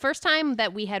the first time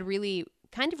that we had really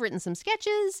kind of written some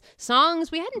sketches,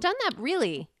 songs. We hadn't done that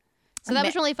really. So that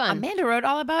was really fun. Amanda wrote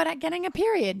all about it getting a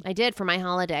period. I did for my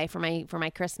holiday, for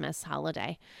my Christmas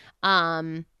holiday.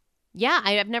 Yeah,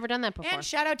 I've never done that before. And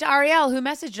shout out to Ariel who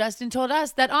messaged us and told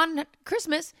us that on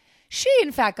Christmas she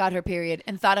in fact got her period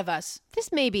and thought of us.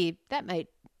 That might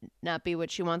not be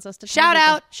what she wants us to Shout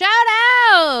out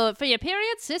for your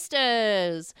period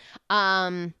sisters.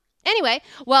 Anyway,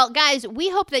 well, guys,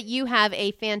 we hope that you have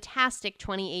a fantastic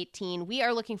 2018. We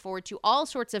are looking forward to all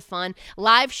sorts of fun.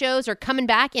 Live shows are coming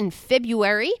back in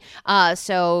February,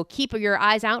 so keep your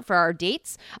eyes out for our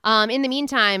dates. In the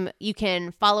meantime, you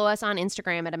can follow us on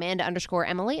Instagram at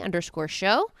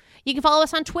Amanda_Emily_show. You can follow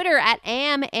us on Twitter at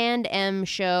AM&M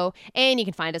Show, and you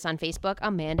can find us on Facebook,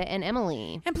 Amanda and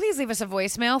Emily. And please leave us a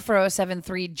voicemail,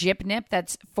 4073-JIPNIP.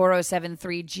 That's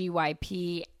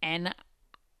 4073-GYPN.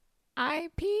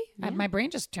 IP? Yeah. My brain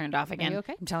just turned off again. Are you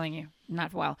okay? I'm telling you,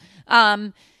 not well.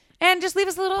 And just leave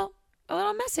us a little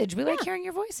message. We like hearing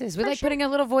your voices. We like putting a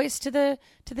little voice to the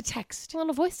text. A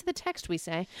little voice to the text, we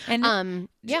say. And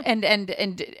yeah.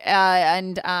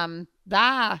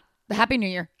 Happy New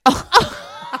Year.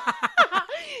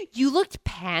 You looked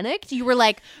panicked. You were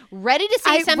like ready to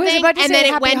say something, was about to and say then it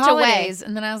happy went holidays, away.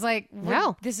 and then I was like,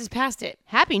 Wow. this is past it.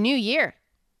 Happy New Year.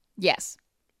 Yes.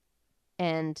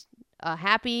 And a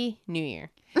happy New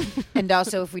Year. And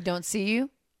also, if we don't see you,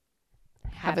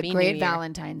 have Happy a great New Year.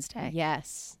 Valentine's Day.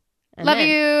 Yes. And Love then-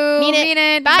 you. Mean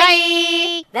it.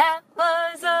 Bye. That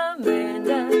was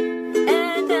Amanda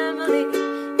and Emily.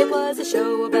 It was a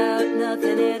show about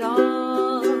nothing at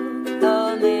all.